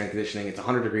elite strength conditioning. It's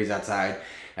 100 degrees outside,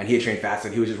 and he had trained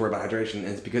fasted. He was just worried about hydration, and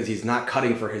it's because he's not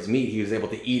cutting for his meat. He was able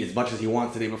to eat as much as he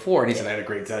wants the day before, and he said I had a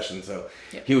great session. So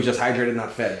he was just hydrated,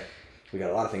 not fed. We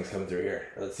got a lot of things coming through here.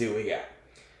 Let's see what we got.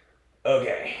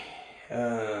 Okay.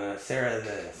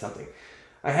 Sarah, something.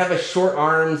 I have a short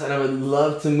arms and I would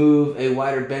love to move a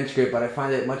wider bench grip, but I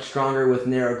find it much stronger with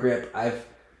narrow grip. I've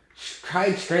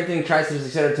tried strengthening triceps,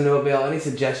 etc. to no avail. Any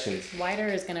suggestions? Wider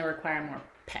is going to require more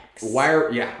pecs.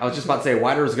 I was just about to say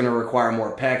wider is going to require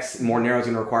more pecs, more narrow is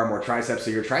going to require more triceps.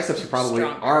 So your triceps are probably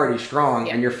already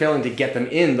strong and you're failing to get them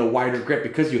in the wider grip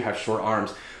because you have short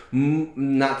arms.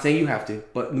 Not saying you have to,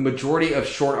 but the majority of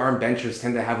short arm benchers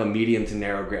tend to have a medium to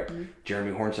narrow grip.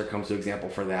 Jeremy Hornster comes to example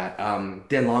for that.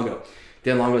 Dan Longo.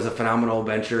 Dan Longo is a phenomenal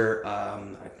bencher.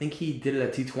 I think he did it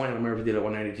at 220. I don't remember if he did it at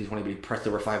 190, 220, but he pressed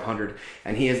over 500.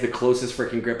 And he has the closest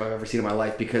freaking grip I've ever seen in my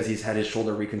life because he's had his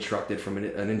shoulder reconstructed from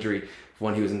an injury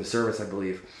when he was in the service, I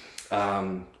believe.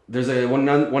 There's a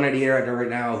 198 right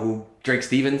now who, Drake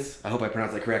Stevens, I hope I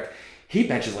pronounced that correct. He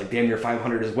benches like damn near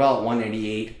 500 as well at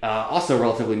 198, also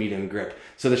relatively medium grip.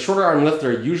 So the shorter arm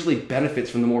lifter usually benefits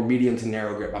from the more medium to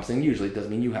narrow grip. I'm saying usually, it doesn't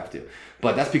mean you have to.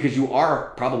 But that's because you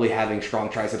are probably having strong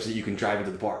triceps that you can drive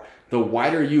into the bar. The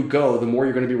wider you go, the more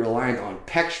you're going to be reliant on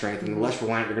pec strength and the less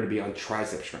reliant you're going to be on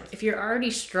tricep strength. If you're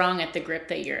already strong at the grip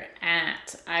that you're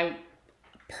at, I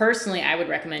would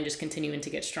recommend just continuing to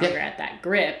get stronger at that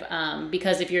grip,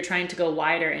 because if you're trying to go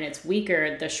wider and it's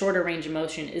weaker, the shorter range of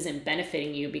motion isn't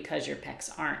benefiting you because your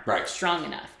pecs aren't strong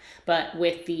enough. But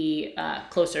with the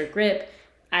closer grip,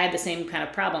 I had the same kind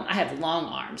of problem. I have long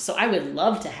arms, so I would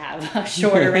love to have a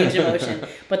shorter range of motion.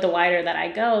 But the wider that I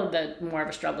go, the more of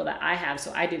a struggle that I have.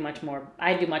 So I do much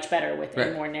better with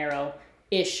a more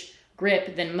narrow-ish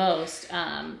grip than most.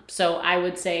 So I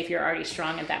would say if you're already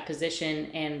strong at that position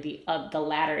and the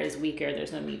ladder is weaker,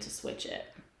 there's no need to switch it.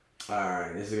 All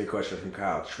right, this is a good question from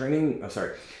Kyle.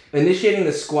 Initiating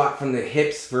the squat from the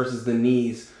hips versus the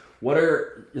knees. What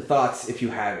are your thoughts if you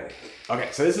have it? Okay,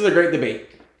 so this is a great debate.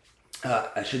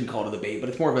 I shouldn't call it a debate, but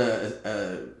it's more of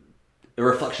a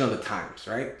reflection of the times,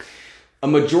 right? A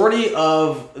majority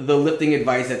of the lifting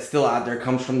advice that's still out there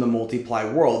comes from the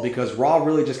multiply world because Raw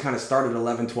really just kind of started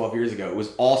 11, 12 years ago. It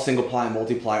was all single ply and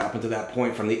multiply up until that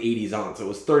point from the 80s on. So it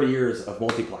was 30 years of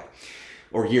multiply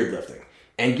or geared lifting.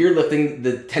 And geared lifting,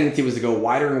 the tendency was to go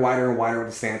wider and wider and wider with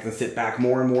the stance and sit back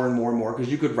more and more and more and more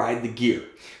because you could ride the gear.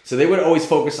 So they would always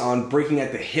focus on breaking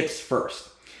at the hips first.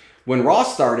 When Raw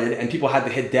started and people had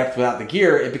to hit depth without the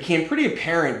gear, it became pretty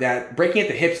apparent that breaking at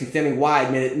the hips and standing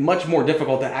wide made it much more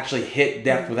difficult to actually hit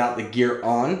depth without the gear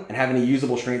on and have any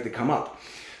usable strength to come up.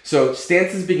 So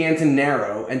stances began to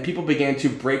narrow and people began to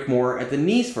break more at the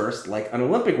knees first, like an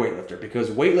Olympic weightlifter, because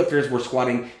weightlifters were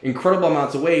squatting incredible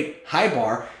amounts of weight, high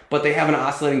bar, but they have an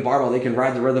oscillating barbell. They can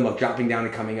ride the rhythm of dropping down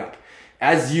and coming up.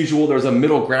 As usual, there's a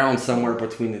middle ground somewhere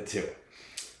between the two.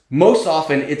 Most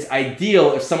often, it's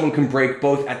ideal if someone can break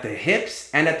both at the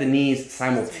hips and at the knees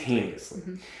simultaneously.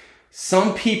 Mm-hmm.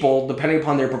 Some people, depending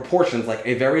upon their proportions, like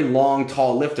a very long,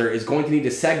 tall lifter, is going to need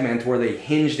to segment where they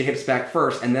hinge the hips back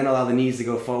first and then allow the knees to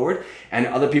go forward. And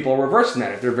other people are reversing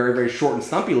that. If they're very, very short and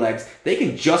stumpy legs, they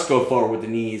can just go forward with the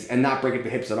knees and not break at the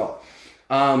hips at all.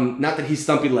 Not that he's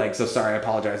stumpy legs, so sorry, I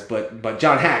apologize. But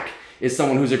John Hack is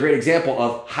someone who's a great example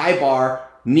of high bar,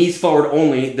 knees forward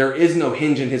only. There is no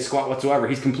hinge in his squat whatsoever.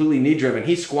 He's completely knee driven.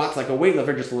 He squats like a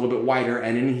weightlifter, just a little bit wider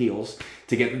and in heels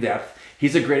to get the depth.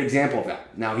 He's a great example of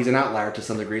that. Now, he's an outlier to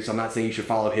some degree, so I'm not saying you should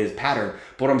follow his pattern.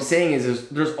 But what I'm saying is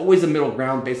there's always a middle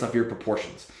ground based off your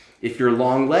proportions. If you're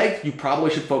long legged, you probably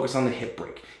should focus on the hip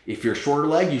break. If you're shorter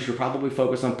leg, you should probably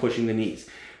focus on pushing the knees.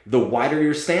 The wider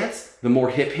your stance, the more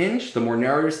hip hinge, the more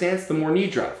narrow your stance, the more knee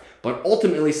drive. But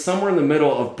ultimately, somewhere in the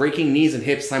middle of breaking knees and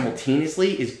hips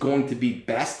simultaneously is going to be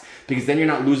best because then you're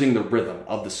not losing the rhythm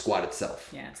of the squat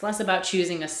itself. Yeah, it's less about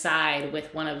choosing a side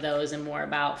with one of those and more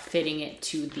about fitting it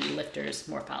to the lifter's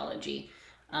morphology.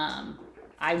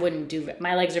 I wouldn't do,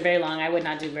 my legs are very long. I would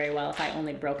not do very well if I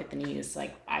only broke at the knees.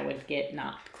 Like, I would get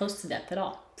not close to depth at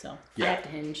all. So yeah. I have to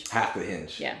hinge. Have to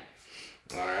hinge. Yeah.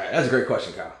 All right. That's a great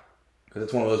question, Kyle. Because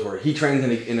it's one of those where he trains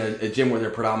in a gym where they're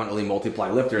predominantly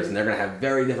multiply lifters and they're going to have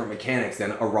very different mechanics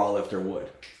than a raw lifter would.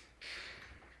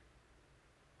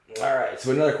 All right,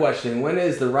 so another question. When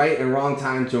is the right and wrong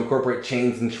time to incorporate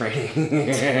chains in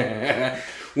training?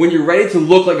 When you're ready to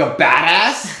look like a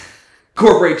badass,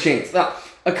 incorporate chains. Now,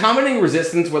 accommodating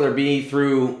resistance, whether it be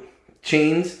through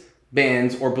chains,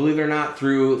 bands, or believe it or not,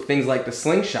 through things like the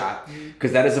slingshot,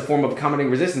 because that is a form of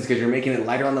accommodating resistance because you're making it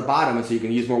lighter on the bottom and so you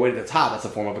can use more weight at the top. That's a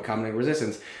form of accommodating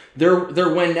resistance.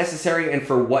 They're when necessary and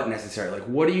for what necessary. Like,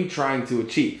 what are you trying to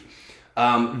achieve?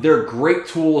 They're great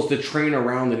tools to train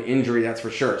around an injury, that's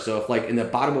for sure. So if like in the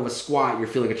bottom of a squat, you're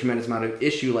feeling a tremendous amount of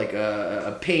issue, like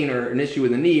a pain or an issue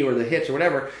with the knee or the hips or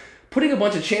whatever, putting a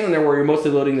bunch of chain on there where you're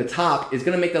mostly loading the top is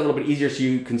going to make that a little bit easier so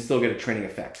you can still get a training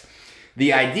effect.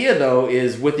 The idea, though,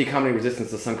 is with the accommodating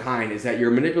resistance of some kind, is that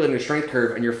you're manipulating the strength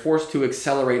curve and you're forced to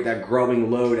accelerate that growing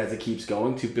load as it keeps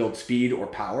going to build speed or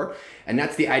power. And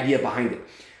that's the idea behind it.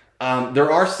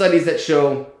 There are studies that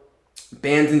show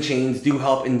bands and chains do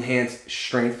help enhance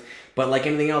strength, but like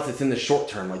anything else, it's in the short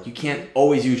term. Like, you can't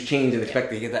always use chains and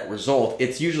expect to get that result.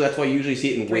 It's usually, that's why you usually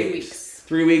see it in waves.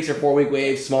 3 weeks or 4 week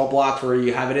waves, small blocks where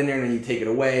you have it in there and then you take it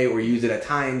away or use it at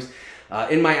times.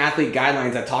 In my athlete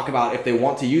guidelines, I talk about if they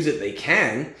want to use it, they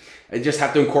can. I just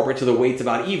have to incorporate to the weights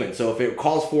about even. So if it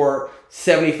calls for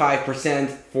 75%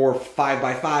 for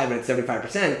 5x5 and it's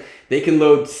 75%, they can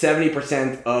load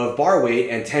 70% of bar weight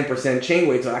and 10% chain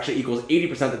weight, so it actually equals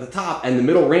 80% at the top, and the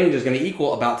middle range is going to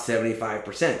equal about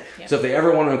 75%. Yep. So if they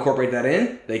ever want to incorporate that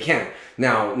in, they can.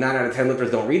 Now, 9 out of 10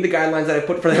 lifters don't read the guidelines that I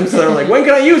put for them, so they're like, when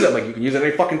can I use it? I'm like, you can use it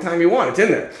any fucking time you want. It's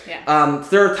in there. Yeah.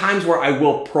 There are times where I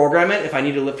will program it if I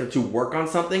need a lifter to work on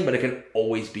something, but it can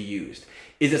always be used.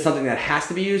 Is it something that has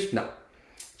to be used? No.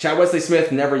 Chad Wesley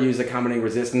Smith never used accommodating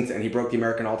resistance, and he broke the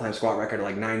American all-time squat record at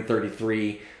like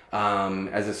 933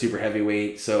 as a super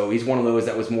heavyweight. So he's one of those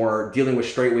that was more dealing with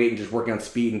straight weight and just working on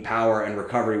speed and power, and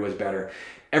recovery was better.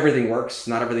 Everything works.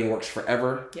 Not everything works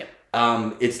forever. Yep.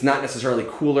 It's not necessarily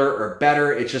cooler or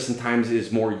better. It just sometimes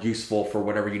is more useful for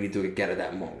whatever you need to get at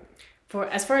that moment.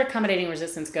 As far as accommodating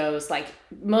resistance goes, like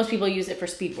most people use it for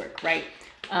speed work, right?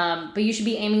 But you should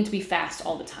be aiming to be fast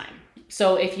all the time.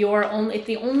 So if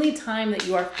the only time that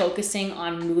you are focusing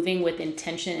on moving with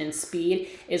intention and speed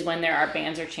is when there are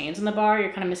bands or chains on the bar,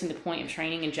 you're kind of missing the point of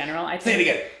training in general. I'd say it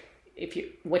again.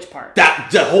 Which part?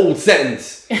 The whole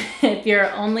sentence. If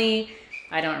you're only,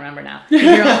 I don't remember now.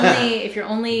 If you're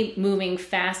only moving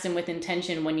fast and with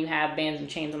intention when you have bands and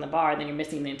chains on the bar, then you're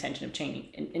missing the intention of training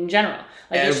in general.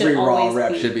 Like every raw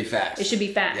rep should be fast. It should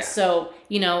be fast. Yeah. So,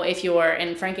 if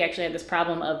and Frankie actually had this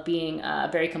problem of being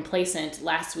very complacent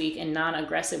last week and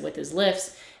non-aggressive with his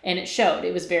lifts, and it showed.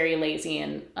 It was very lazy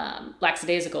and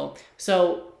lackadaisical.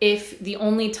 So if the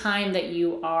only time that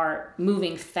you are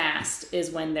moving fast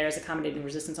is when there's accommodating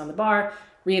resistance on the bar,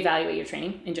 reevaluate your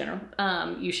training in general.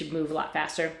 You should move a lot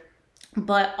faster.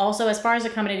 But also, as far as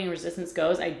accommodating resistance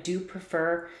goes, I do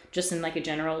prefer, just in like a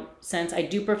general sense, I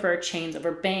do prefer chains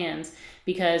over bands,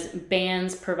 because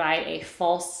bands provide a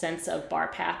false sense of bar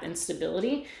path and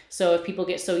stability. So if people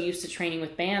get so used to training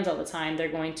with bands all the time, they're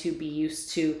going to be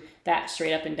used to that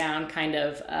straight up and down kind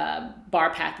of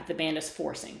bar path that the band is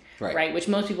forcing, right? Which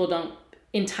most people don't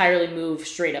entirely move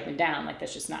straight up and down. Like,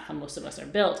 that's just not how most of us are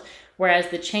built. Whereas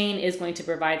the chain is going to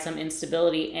provide some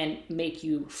instability and make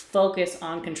you focus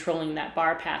on controlling that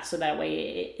bar path, so that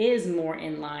way it is more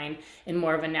in line and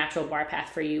more of a natural bar path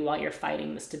for you while you're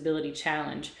fighting the stability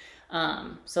challenge.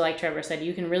 So like Trevor said,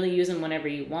 you can really use them whenever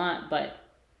you want, but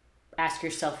ask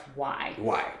yourself why.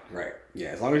 Why, right. Yeah,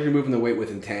 as long as you're moving the weight with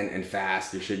intent and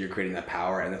fast, you're creating that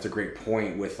power. And that's a great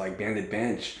point with like banded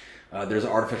bench. There's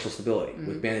artificial stability. Mm-hmm.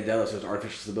 With banded deadlifts, there's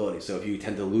artificial stability. So if you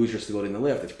tend to lose your stability in the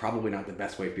lift, it's probably not the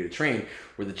best way for you to train,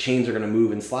 where the chains are going to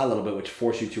move and slide a little bit, which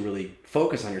force you to really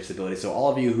focus on your stability. So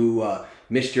all of you who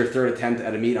missed your third attempt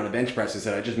at a meet on a bench press and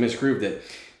said, I just misgrooved it,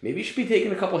 maybe you should be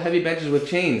taking a couple heavy benches with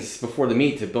chains before the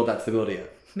meet to build that stability up.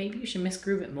 Maybe you should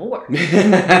misgroove it more.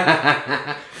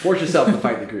 Force yourself to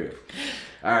fight the groove.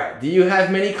 All right. Do you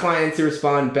have many clients who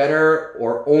respond better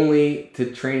or only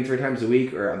to train 3 times a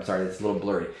week? Or I'm sorry, that's a little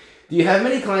blurry. Do you have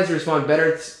many clients who respond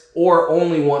better or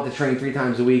only want to train 3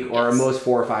 times a week, or at most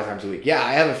 4 or 5 times a week? Yeah,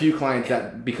 I have a few clients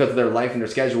that, because of their life and their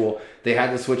schedule, they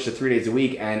had to switch to 3 days a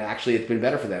week, and actually it's been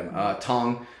better for them.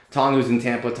 Tong, who's in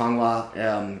Tampa, Tong La,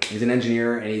 he's an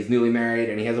engineer, and he's newly married,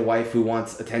 and he has a wife who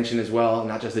wants attention as well,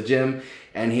 not just a gym,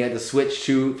 and he had to switch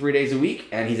to 3 days a week,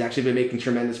 and he's actually been making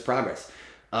tremendous progress.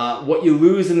 What you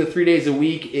lose in the 3 days a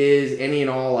week is any and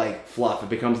all like fluff. It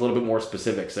becomes a little bit more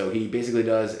specific. So he basically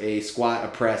does a squat, a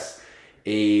press,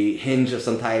 a hinge of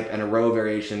some type, and a row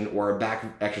variation or a back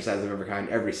exercise of every kind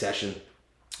every session.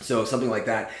 So something like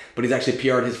that. But he's actually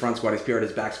PR'd his front squat, he's PR'd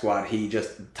his back squat. He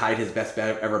just tied his best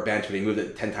ever bench, but he moved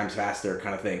it 10 times faster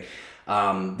kind of thing.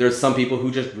 There's some people who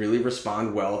just really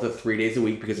respond well to 3 days a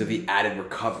week because of the added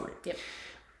recovery. Yep.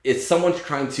 If someone's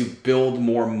trying to build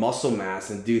more muscle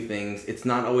mass and do things, it's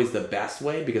not always the best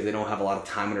way because they don't have a lot of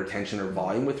time or attention or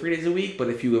volume with 3 days a week. But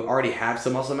if you already have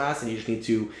some muscle mass and you just need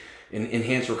to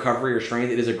enhance recovery or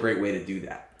strength, it is a great way to do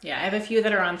that. Yeah, I have a few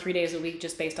that are on 3 days a week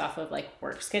just based off of like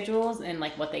work schedules and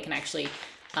like what they can actually,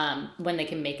 when they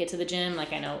can make it to the gym.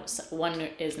 Like I know one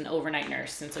is an overnight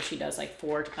nurse, and so she does like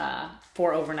four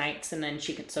overnights, and then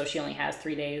she only has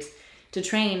 3 days to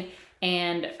train.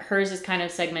 And hers is kind of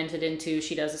segmented into,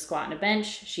 she does a squat and a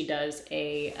bench, she does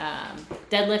a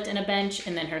deadlift and a bench,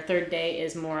 and then her third day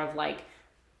is more of like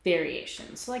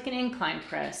variations, so like an incline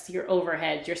press, your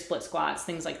overheads, your split squats,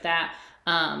 things like that.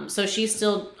 So she's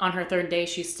still, on her third day,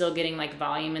 she's still getting like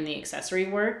volume in the accessory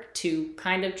work to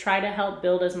kind of try to help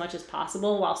build as much as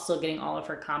possible while still getting all of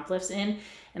her comp lifts in.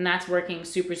 And that's working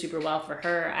super, super well for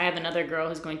her. I have another girl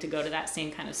who's going to go to that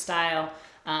same kind of style.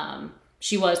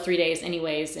 She was 3 days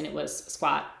anyways, and it was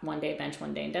squat 1 day, bench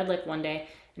 1 day, and deadlift 1 day.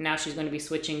 And now she's going to be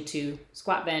switching to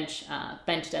squat, bench,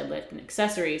 bench, deadlift, and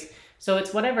accessories. So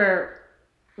it's whatever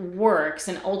works,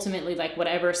 and ultimately like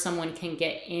whatever someone can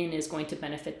get in is going to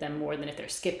benefit them more than if they're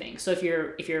skipping. So if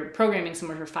you're programming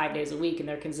someone for 5 days a week and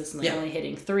they're consistently only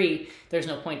hitting 3, there's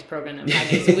no point to program them 5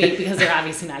 days a week because they're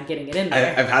obviously not getting it in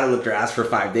there. I've had a lifter ask for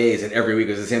 5 days, and every week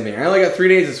was the same thing. I only got 3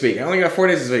 days this week. I only got 4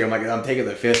 days this week. I'm like, I'm taking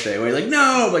the 5th day. We're like,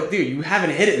 no, I'm like, dude, you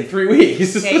haven't hit it in 3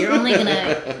 weeks. Yeah, you're only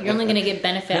gonna get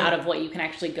benefit out of what you can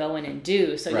actually go in and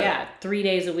do. So yeah, 3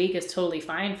 days a week is totally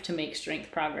fine to make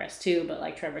strength progress too. But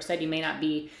like Trevor said, you may not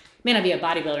be a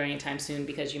bodybuilder anytime soon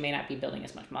because you may not be building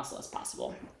as much muscle as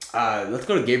possible. Let's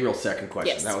go to Gabriel's second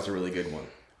question. Yes. That was a really good one.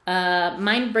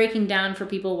 Mind breaking down for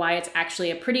people why it's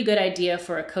actually a pretty good idea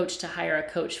for a coach to hire a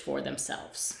coach for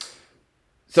themselves.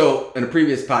 So in a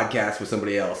previous podcast with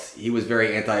somebody else, he was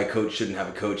very anti-coach shouldn't have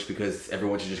a coach because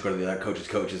everyone should just go to the other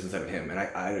coaches instead of him. And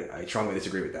I strongly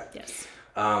disagree with that. Yes.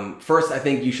 First, I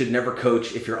think you should never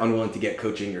coach if you're unwilling to get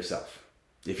coaching yourself.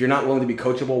 If you're not willing to be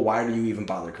coachable, why do you even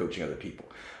bother coaching other people?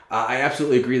 I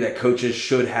absolutely agree that coaches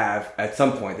should have, at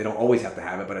some point, they don't always have to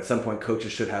have it, but at some point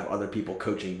coaches should have other people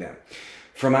coaching them.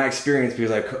 From my experience,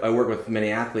 because I work with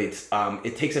many athletes,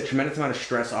 it takes a tremendous amount of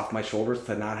stress off my shoulders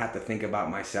to not have to think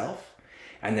about myself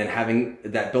and then having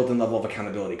that built-in level of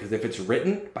accountability. Because if it's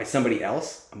written by somebody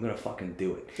else, I'm going to fucking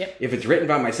do it. Yep. If it's written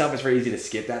by myself, it's very easy to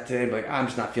skip that today. Like, I'm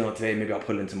just not feeling it today. Maybe I'll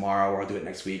put it in tomorrow or I'll do it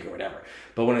next week or whatever.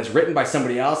 But when it's written by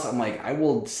somebody else, I'm like, I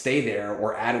will stay there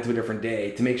or add it to a different day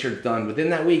to make sure it's done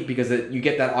within that week because you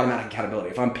get that automatic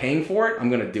accountability. If I'm paying for it, I'm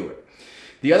going to do it.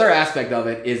 The other aspect of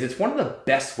it is it's one of the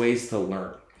best ways to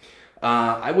learn.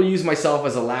 I will use myself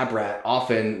as a lab rat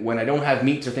often when I don't have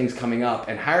meets or things coming up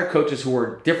and hire coaches who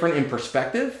are different in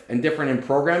perspective and different in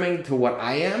programming to what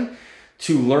I am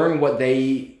to learn what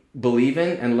they believe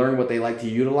in and learn what they like to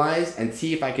utilize and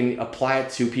see if I can apply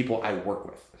it to people I work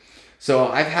with. So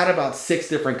I've had about 6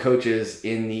 different coaches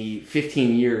in the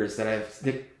 15 years that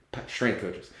strength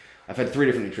coaches. I've had 3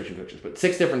 different nutrition coaches, but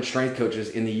 6 different strength coaches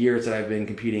in the years that I've been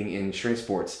competing in strength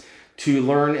sports to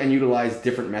learn and utilize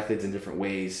different methods in different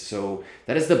ways. So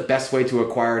that is the best way to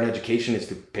acquire an education is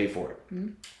to pay for it. Mm-hmm.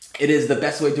 It is the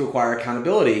best way to acquire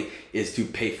accountability is to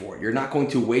pay for it. You're not going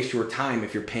to waste your time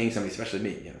if you're paying somebody, especially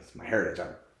me. You know, it's my heritage.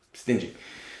 I'm stingy.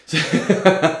 So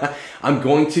I'm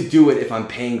going to do it if I'm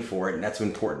paying for it, and that's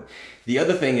important. The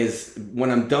other thing is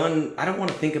when I'm done, I don't want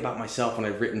to think about myself when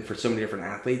I've written for so many different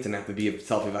athletes and have to be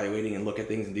self-evaluating and look at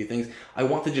things and do things. I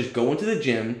want to just go into the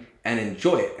gym and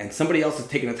enjoy it. And somebody else is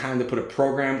taking the time to put a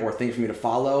program or thing for me to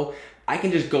follow. I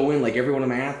can just go in like every one of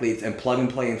my athletes and plug and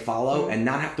play and follow and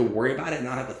not have to worry about it,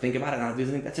 not have to think about it, not have to do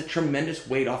anything. That's a tremendous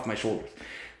weight off my shoulders.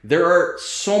 There are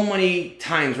so many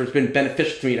times where it's been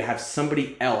beneficial to me to have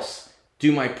somebody else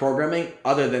do my programming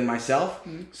other than myself,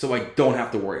 so I don't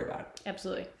have to worry about it.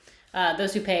 Absolutely.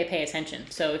 Those who pay attention.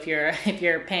 So if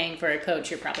you're paying for a coach,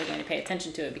 you're probably going to pay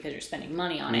attention to it because you're spending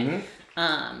money on it.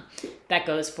 That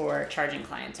goes for charging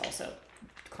clients also.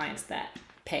 Clients that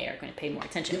pay are going to pay more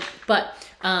attention. But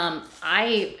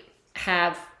I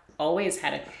have always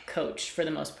had a coach for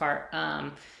the most part.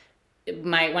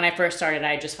 When I first started,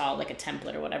 I just followed like a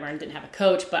template or whatever and didn't have a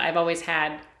coach, but I've always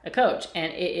had a coach,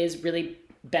 and it is really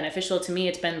beneficial to me.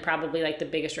 It's been probably like the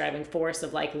biggest driving force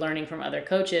of like learning from other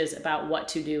coaches about what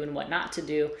to do and what not to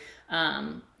do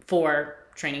for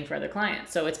training for other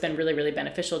clients. So it's been really, really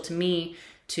beneficial to me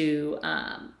to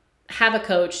have a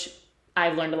coach.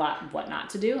 I've learned a lot of what not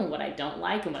to do and what I don't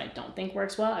like and what I don't think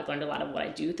works well. I've learned a lot of what I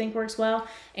do think works well.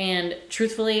 And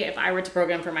truthfully, if I were to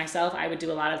program for myself, I would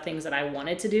do a lot of things that I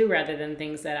wanted to do rather than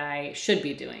things that I should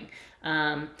be doing.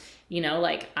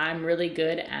 Like I'm really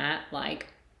good at like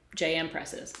JM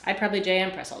presses. I probably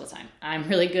JM press all the time. I'm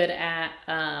really good at,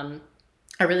 I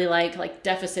really like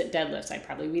deficit deadlifts. I'd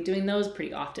probably be doing those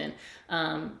pretty often.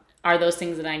 Are those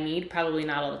things that I need? Probably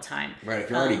not all the time. Right. If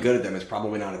you're already good at them, it's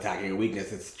probably not attacking a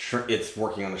weakness. It's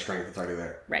working on the strength that's already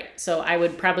there. Right. So I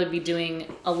would probably be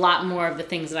doing a lot more of the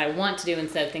things that I want to do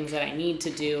instead of things that I need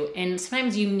to do. And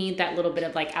sometimes you need that little bit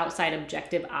of like outside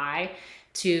objective eye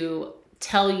to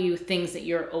tell you things that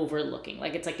you're overlooking.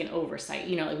 Like it's like an oversight.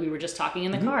 Like we were just talking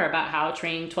in the car about how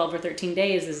training 12 or 13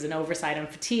 days is an oversight on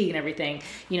fatigue and everything.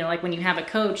 Like when you have a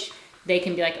coach, they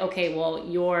can be like, okay, well,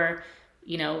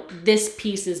 this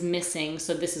piece is missing,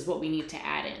 so this is what we need to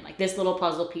add in. Like this little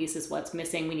puzzle piece is what's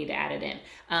missing, we need to add it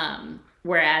in.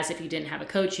 Whereas if you didn't have a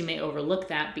coach, you may overlook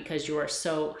that because you're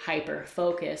so hyper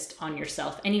focused on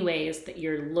yourself anyways that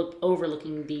you're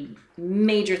overlooking the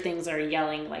major things that are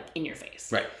yelling like in your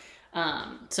face. Right.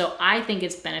 So I think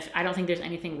it's I don't think there's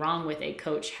anything wrong with a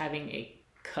coach having a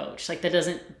coach. Like that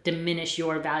doesn't diminish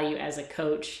your value as a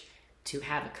coach to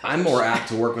have a coach. I'm more apt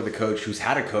to work with a coach who's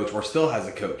had a coach or still has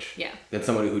a coach than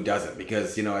somebody who doesn't,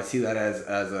 because I see that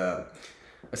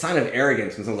as a sign of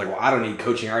arrogance when someone's like, well, I don't need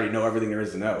coaching. I already know everything there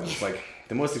is to know. It's like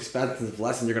the most expensive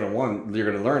lesson you're going to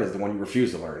learn is the one you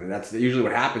refuse to learn. And that's usually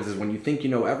what happens is when you think you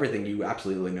know everything, you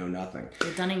absolutely know nothing.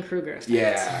 The Dunning-Kruger effect.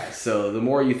 Yeah. So the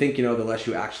more you think you know, the less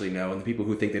you actually know. And the people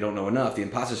who think they don't know enough, the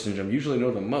imposter syndrome, usually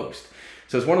know the most.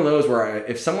 So it's one of those where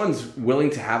if someone's willing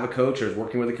to have a coach or is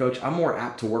working with a coach, I'm more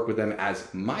apt to work with them as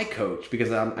my coach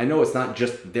because I know it's not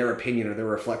just their opinion or their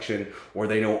reflection or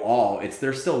they know all. It's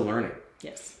they're still learning.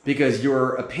 Yes. Because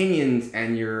your opinions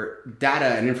and your data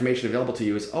and information available to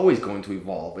you is always going to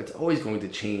evolve. It's always going to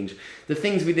change. The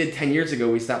things we did 10 years ago,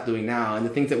 we stopped doing now. And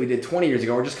the things that we did 20 years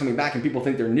ago are just coming back and people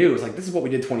think they're new. It's like, this is what we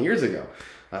did 20 years ago.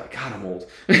 God, I'm old.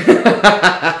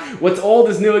 What's old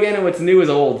is new again and what's new is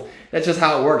old. That's just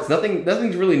how it works.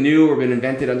 Nothing's really new or been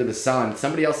invented under the sun.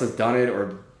 Somebody else has done it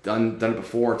or done it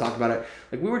before or talked about it.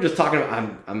 Like we were just talking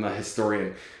about, I'm a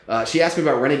historian. She asked me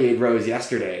about renegade rows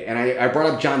yesterday, and I brought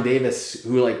up John Davis,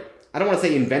 who I don't want to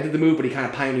say invented the move, but he kind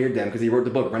of pioneered them because he wrote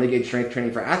the book Renegade Strength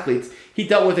Training for Athletes. He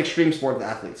dealt with extreme sports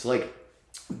athletes, like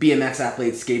BMX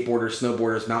athletes, skateboarders,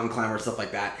 snowboarders, mountain climbers, stuff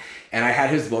like that. And I had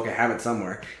his book, I have it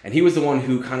somewhere, and he was the one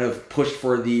who kind of pushed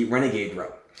for the renegade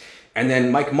row. And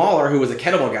then Mike Mahler, who was a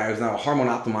kettlebell guy, who's now a hormone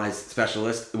optimized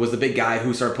specialist, was the big guy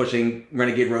who started pushing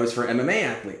renegade rows for MMA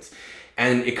athletes.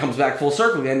 And it comes back full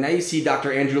circle again. Now you see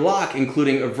Dr. Andrew Locke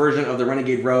including a version of the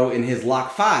renegade row in his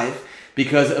Locke 5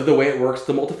 because of the way it works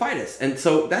to multifidus. And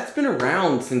so that's been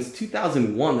around since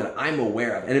 2001 that I'm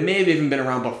aware of. And it may have even been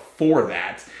around before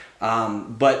that.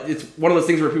 But it's one of those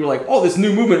things where people are like, oh, this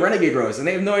new movement, renegade rows, and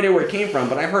they have no idea where it came from.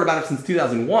 But I've heard about it since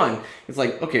 2001. It's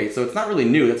like, okay, so it's not really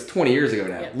new. That's 20 years ago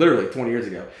now, literally 20 years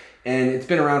ago. And it's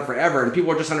been around forever. And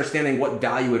people are just understanding what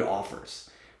value it offers.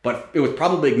 But it was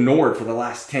probably ignored for the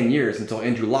last 10 years until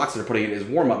Andrew Locke started putting it in his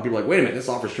warm-up. People are like, wait a minute, this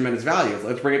offers tremendous value.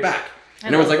 Let's bring it back.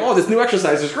 And everyone's like, oh, this new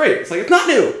exercise is great. It's like, it's not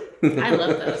new. I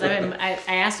love those. I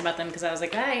asked about them because I was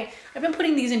like, I've been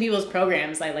putting these in people's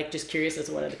programs. I just curious as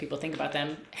to what other people think about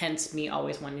them. Hence me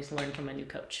always wanting to learn from a new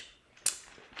coach.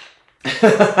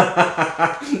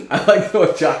 I like the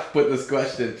way Josh put this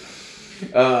question.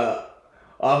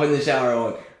 Off in the shower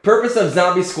one. Purpose of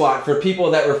zombie squat for people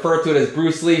that refer to it as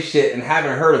Bruce Lee shit and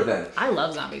haven't heard of them. I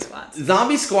love zombie squats.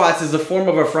 Zombie squats is a form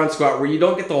of a front squat where you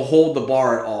don't get to hold the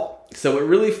bar at all. So it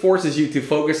really forces you to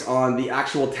focus on the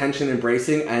actual tension and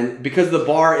bracing. And because the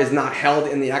bar is not held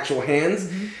in the actual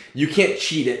hands, you can't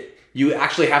cheat it. You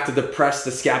actually have to depress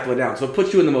the scapula down. So it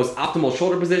puts you in the most optimal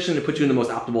shoulder position, it puts you in the most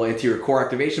optimal anterior core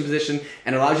activation position,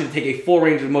 and allows you to take a full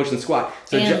range of motion squat.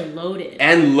 So loaded.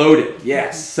 And loaded,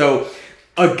 yes. So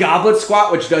a goblet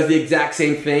squat, which does the exact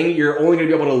same thing, you're only going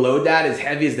to be able to load that as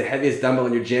heavy as the heaviest dumbbell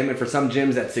in your gym. And for some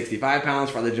gyms, that's 65 pounds.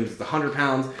 For other gyms, it's 100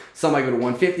 pounds. Some might go to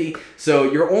 150.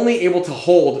 So you're only able to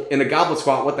hold in a goblet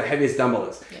squat what the heaviest dumbbell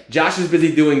is. Yep. Josh is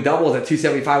busy doing doubles at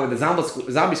 275 with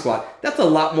the zombie squat. That's a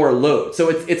lot more load. So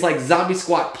it's like zombie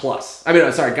squat plus.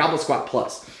 Goblet squat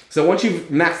plus. So once you've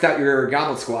maxed out your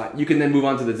goblet squat, you can then move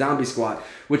on to the zombie squat,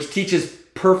 which teaches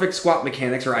perfect squat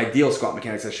mechanics, or ideal squat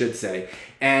mechanics, I should say.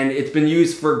 And it's been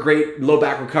used for great low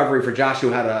back recovery for Josh, who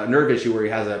had a nerve issue where he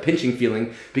has a pinching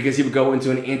feeling because he would go into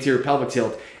an anterior pelvic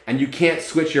tilt, and you can't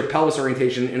switch your pelvis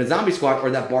orientation in a zombie squat or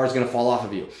that bar is going to fall off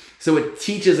of you. So it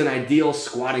teaches an ideal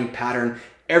squatting pattern.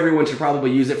 Everyone should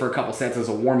probably use it for a couple sets as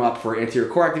a warm-up for anterior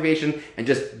core activation and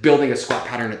just building a squat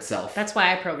pattern itself. That's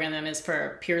why I program them, is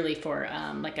purely for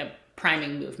like a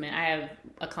priming movement. I have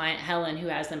a client, Helen, who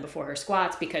has them before her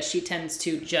squats because she tends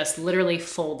to just literally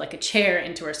fold like a chair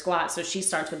into her squat. So she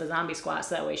starts with a zombie squat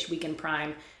so that way we can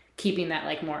prime keeping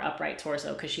that more upright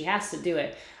torso because she has to do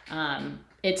it. I'm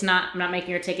not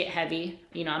making her take it heavy.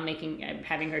 I'm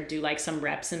having her do some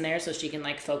reps in there so she can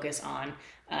focus on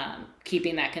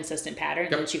keeping that consistent pattern.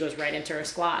 Yep. And then she goes right into her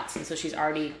squats. And so she's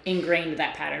already ingrained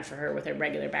that pattern for her with her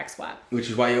regular back squat. Which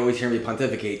is why you always hear me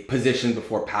pontificate position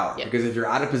before power. Yep. Because if you're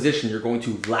out of position, you're going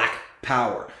to lack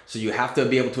power. So you have to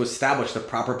be able to establish the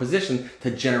proper position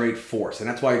to generate force. And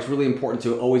that's why it's really important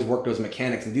to always work those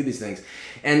mechanics and do these things.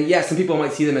 And yes, some people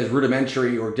might see them as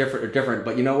rudimentary or different,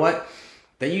 but you know what?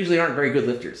 They usually aren't very good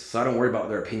lifters, so I don't worry about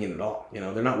their opinion at all.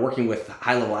 They're not working with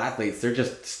high-level athletes. They're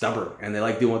just stubborn, and they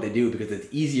like doing what they do because it's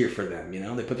easier for them.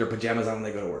 They put their pajamas on when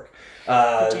they go to work.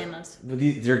 Pajamas.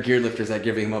 They're geared lifters that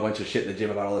give him a bunch of shit in the gym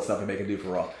about all this stuff and make him do for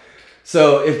Raw.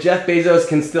 So if Jeff Bezos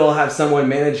can still have someone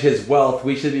manage his wealth,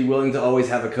 we should be willing to always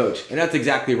have a coach. And that's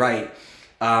exactly right.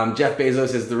 Jeff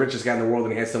Bezos is the richest guy in the world,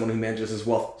 and he has someone who manages his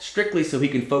wealth strictly so he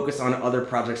can focus on other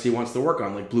projects he wants to work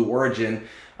on, like Blue Origin.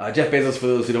 Jeff Bezos, for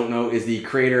those who don't know, is the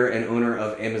creator and owner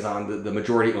of Amazon, the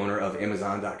majority owner of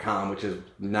Amazon.com, which is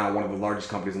now one of the largest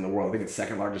companies in the world. I think it's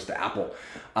second largest to Apple.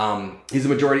 He's a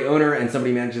majority owner, and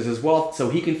somebody manages his wealth, so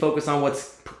he can focus on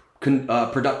what's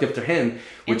productive to him,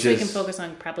 which and so is he can focus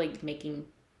on probably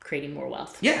creating more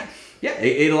wealth. Yeah.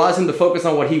 It allows him to focus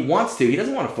on what he wants to. He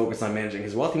doesn't want to focus on managing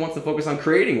his wealth. He wants to focus on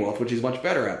creating wealth, which he's much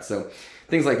better at. So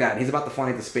things like that. He's about to fly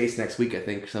into space next week, I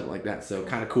think, or something like that. So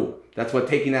kind of cool. That's what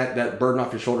taking that burden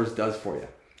off your shoulders does for you.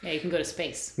 Yeah, you can go to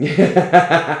space.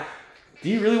 Do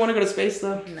you really want to go to space,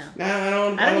 though? No. No, I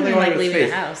don't even think I want like to go to leaving space.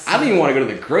 the house. I don't even want to go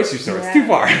to the grocery store. It's too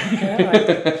far.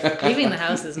 Leaving the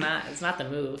house is not the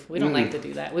move. We don't like to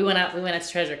do that. We went out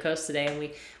to Treasure Coast today, and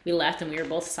we left, and we were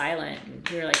both silent. And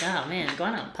we were like, oh man,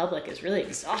 going out in public is really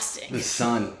exhausting. The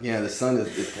sun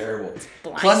is terrible. It's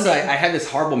blinding. Plus, I had this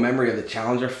horrible memory of the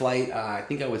Challenger flight. I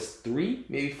think I was 3,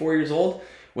 maybe 4 years old,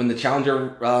 when the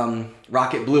Challenger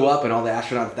rocket blew up and all the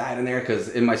astronauts died in there, because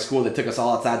in my school they took us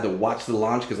all outside to watch the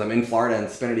launch, because I'm in Florida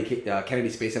and Kennedy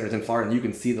Space Center is in Florida, and you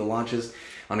can see the launches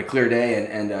on a clear day,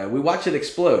 and we watched it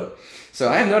explode. So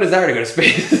I have no desire to go to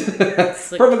space.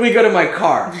 Perfectly good in my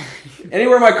car.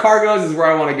 Anywhere my car goes is where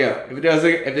I want to go.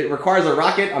 If it requires a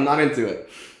rocket, I'm not into it.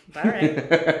 All right.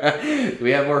 Do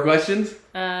we have more questions?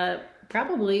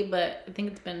 Probably, but I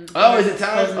think it's been. Oh, is it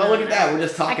time? Oh, look at that. We're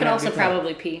just talking. I could also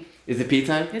probably pee. Is it pee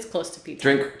time? It's close to pee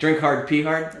time. Drink hard, pee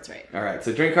hard? That's right. All right,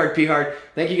 so drink hard, pee hard.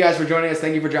 Thank you guys for joining us.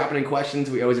 Thank you for dropping in questions.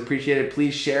 We always appreciate it.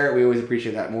 Please share it. We always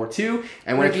appreciate that more too.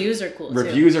 And when reviews are cool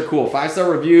Reviews are cool. 5-star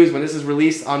reviews. When this is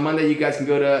released on Monday, you guys can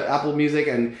go to Apple Music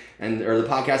and or the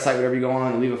podcast site, whatever you go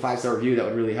on, and leave a 5-star review. That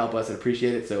would really help us and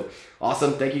appreciate it. So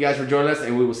awesome. Thank you guys for joining us,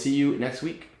 and we will see you next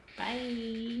week.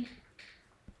 Bye.